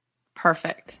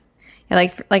 Perfect. Yeah,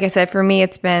 like I said, for me,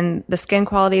 it's been the skin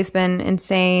quality has been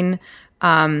insane.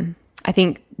 I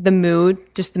think the mood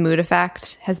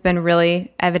effect has been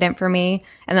really evident for me.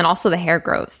 And then also the hair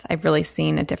growth. I've really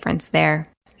seen a difference there.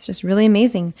 It's just really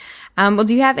amazing. Well,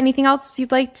 do you have anything else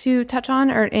you'd like to touch on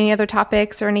or any other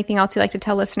topics or anything else you'd like to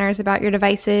tell listeners about your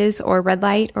devices or red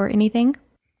light or anything?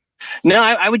 No,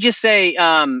 I would just say,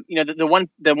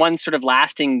 the one sort of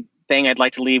lasting thing I'd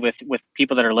like to leave with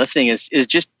people that are listening is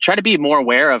just try to be more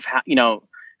aware of how,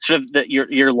 sort of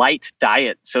your light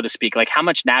diet, so to speak. Like how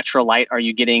much natural light are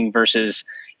you getting versus,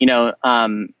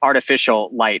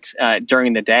 artificial light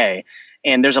during the day.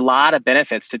 And there's a lot of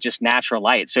benefits to just natural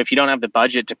light. So if you don't have the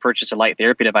budget to purchase a light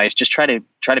therapy device, just try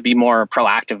to be more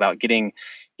proactive about getting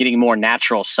more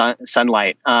natural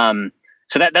sunlight. So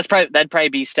that'd probably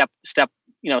be step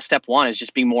one is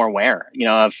just being more aware,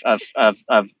 of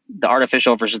the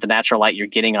artificial versus the natural light you're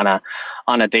getting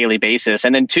on a daily basis.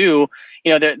 And then two,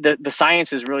 the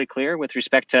science is really clear with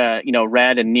respect to,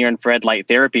 red and near infrared light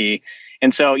therapy.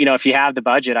 And so, if you have the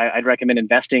budget, I'd recommend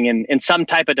investing in some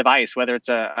type of device, whether it's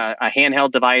a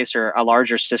handheld device or a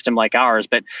larger system like ours.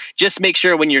 But just make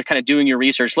sure when you're kind of doing your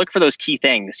research, look for those key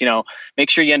things.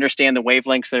 Make sure you understand the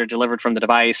wavelengths that are delivered from the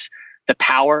device, the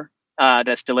power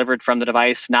that's delivered from the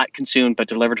device, not consumed, but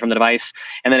delivered from the device.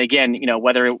 And then again,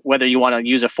 whether you want to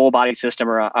use a full body system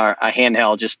or a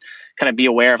handheld, just kind of be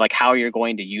aware of like how you're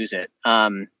going to use it.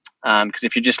 Because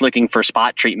if you're just looking for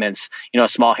spot treatments, a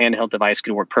small handheld device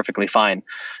could work perfectly fine.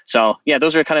 So yeah,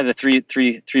 those are kind of the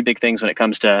three big things when it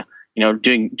comes to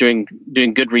doing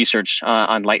good research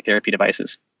on light therapy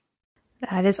devices.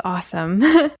 That is awesome.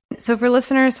 So for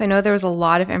listeners, I know there was a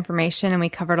lot of information and we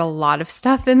covered a lot of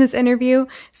stuff in this interview.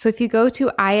 So if you go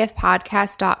to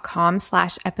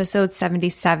ifpodcast.com/episode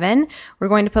 77, we're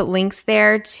going to put links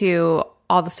there to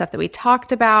all the stuff that we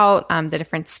talked about, the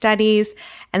different studies.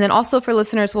 And then also for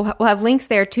listeners, we'll have links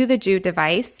there to the Joovv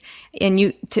device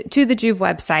and to the Joovv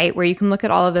website where you can look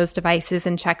at all of those devices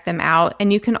and check them out.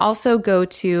 And you can also go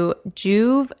to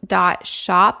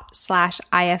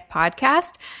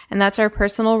joovv.shop/ifpodcast. And that's our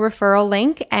personal referral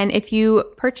link. And if you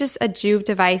purchase a Joovv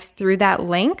device through that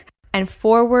link, and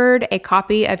forward a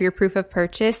copy of your proof of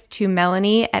purchase to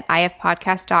Melanie at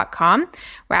ifpodcast.com.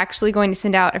 We're actually going to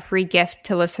send out a free gift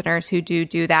to listeners who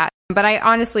do that. But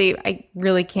I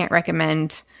really can't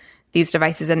recommend these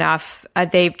devices enough.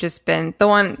 They've just been, the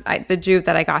Joovv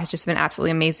that I got has just been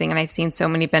absolutely amazing. And I've seen so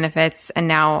many benefits. And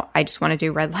now I just want to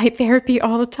do red light therapy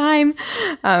all the time.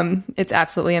 It's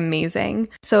absolutely amazing.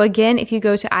 So again, if you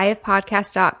go to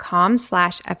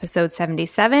ifpodcast.com/episode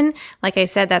 77, like I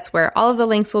said, that's where all of the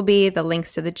links will be, the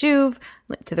links to the Joovv,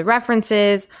 to the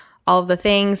references, all of the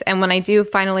things. And when I do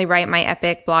finally write my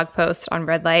epic blog post on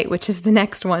red light, which is the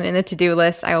next one in the to-do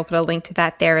list, I will put a link to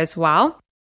that there as well.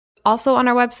 Also on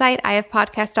our website,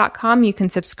 ifpodcast.com, you can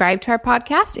subscribe to our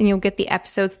podcast and you'll get the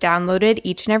episodes downloaded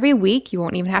each and every week. You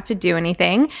won't even have to do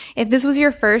anything. If this was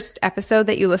your first episode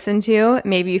that you listened to,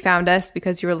 maybe you found us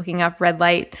because you were looking up red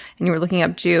light and you were looking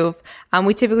up Joovv.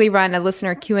 We typically run a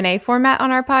listener Q&A format on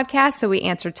our podcast, so we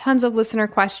answer tons of listener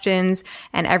questions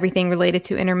and everything related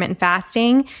to intermittent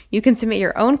fasting. You can submit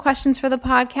your own questions for the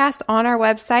podcast on our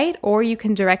website, or you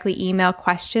can directly email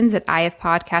questions at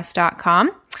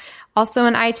ifpodcast.com. Also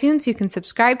on iTunes, you can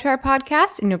subscribe to our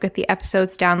podcast and you'll get the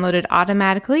episodes downloaded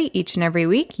automatically each and every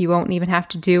week. You won't even have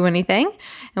to do anything.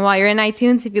 And while you're in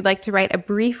iTunes, if you'd like to write a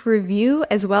brief review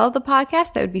as well of the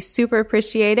podcast, that would be super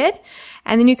appreciated.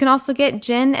 And then you can also get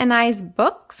Jen and I's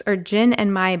books, or Jen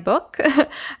and my book.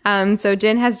 So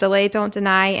Jen has Delay, Don't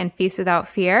Deny, and Feast Without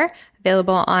Fear,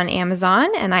 available on Amazon.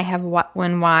 And I have What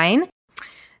When Wine.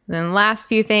 Then last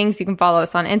few things, you can follow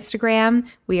us on Instagram.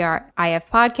 We are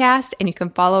IF Podcast, and you can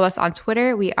follow us on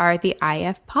Twitter. We are the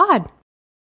IF Pod.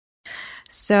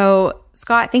 So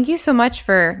Scott, thank you so much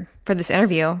for this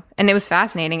interview. And it was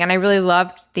fascinating. And I really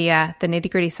loved the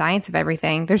nitty-gritty science of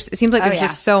everything. It seems like there's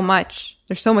just so much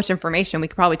information. We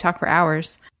could probably talk for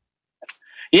hours.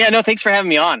 Yeah, no, thanks for having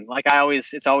me on. Like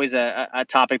it's always a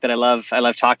topic that I love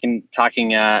talking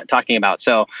about.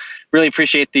 So really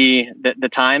appreciate the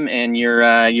time and your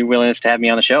willingness to have me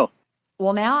on the show.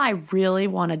 Well, now I really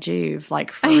want a Joovv,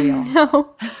 like for real. I know.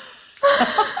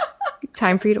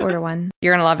 Time for you to order one.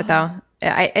 You're going to love it though.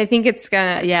 I think it's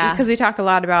going to, because we talk a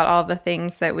lot about all the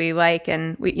things that we like,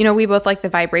 and we both like the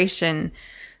vibration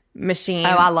machine. Oh,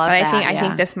 I love that. I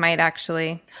think this might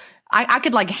actually. I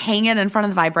could like hang it in front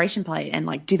of the vibration plate and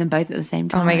like do them both at the same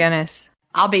time. Oh my goodness.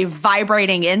 I'll be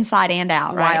vibrating inside and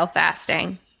out, right? While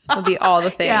fasting. It'll be all the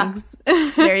things.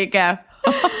 There you go.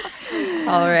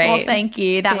 All right. Well, thank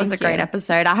you. That was a great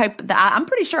episode. I hope I'm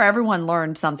pretty sure everyone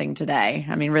learned something today.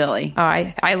 I mean, really. Oh,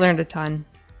 I learned a ton.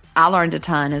 I learned a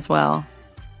ton as well.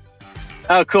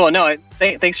 Oh, cool. No,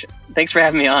 thanks for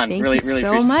having me on. Thank really you really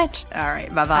so much. All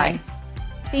right. Bye-bye. Bye.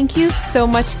 Thank you so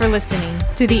much for listening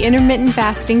to the Intermittent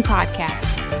Fasting Podcast.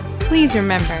 Please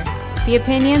remember, the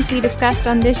opinions we discussed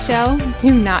on this show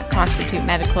do not constitute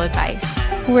medical advice.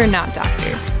 We're not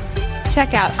doctors.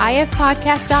 Check out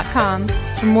ifpodcast.com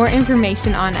for more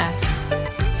information on us.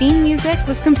 Theme music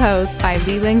was composed by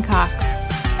Leland Cox.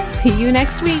 See you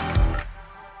next week.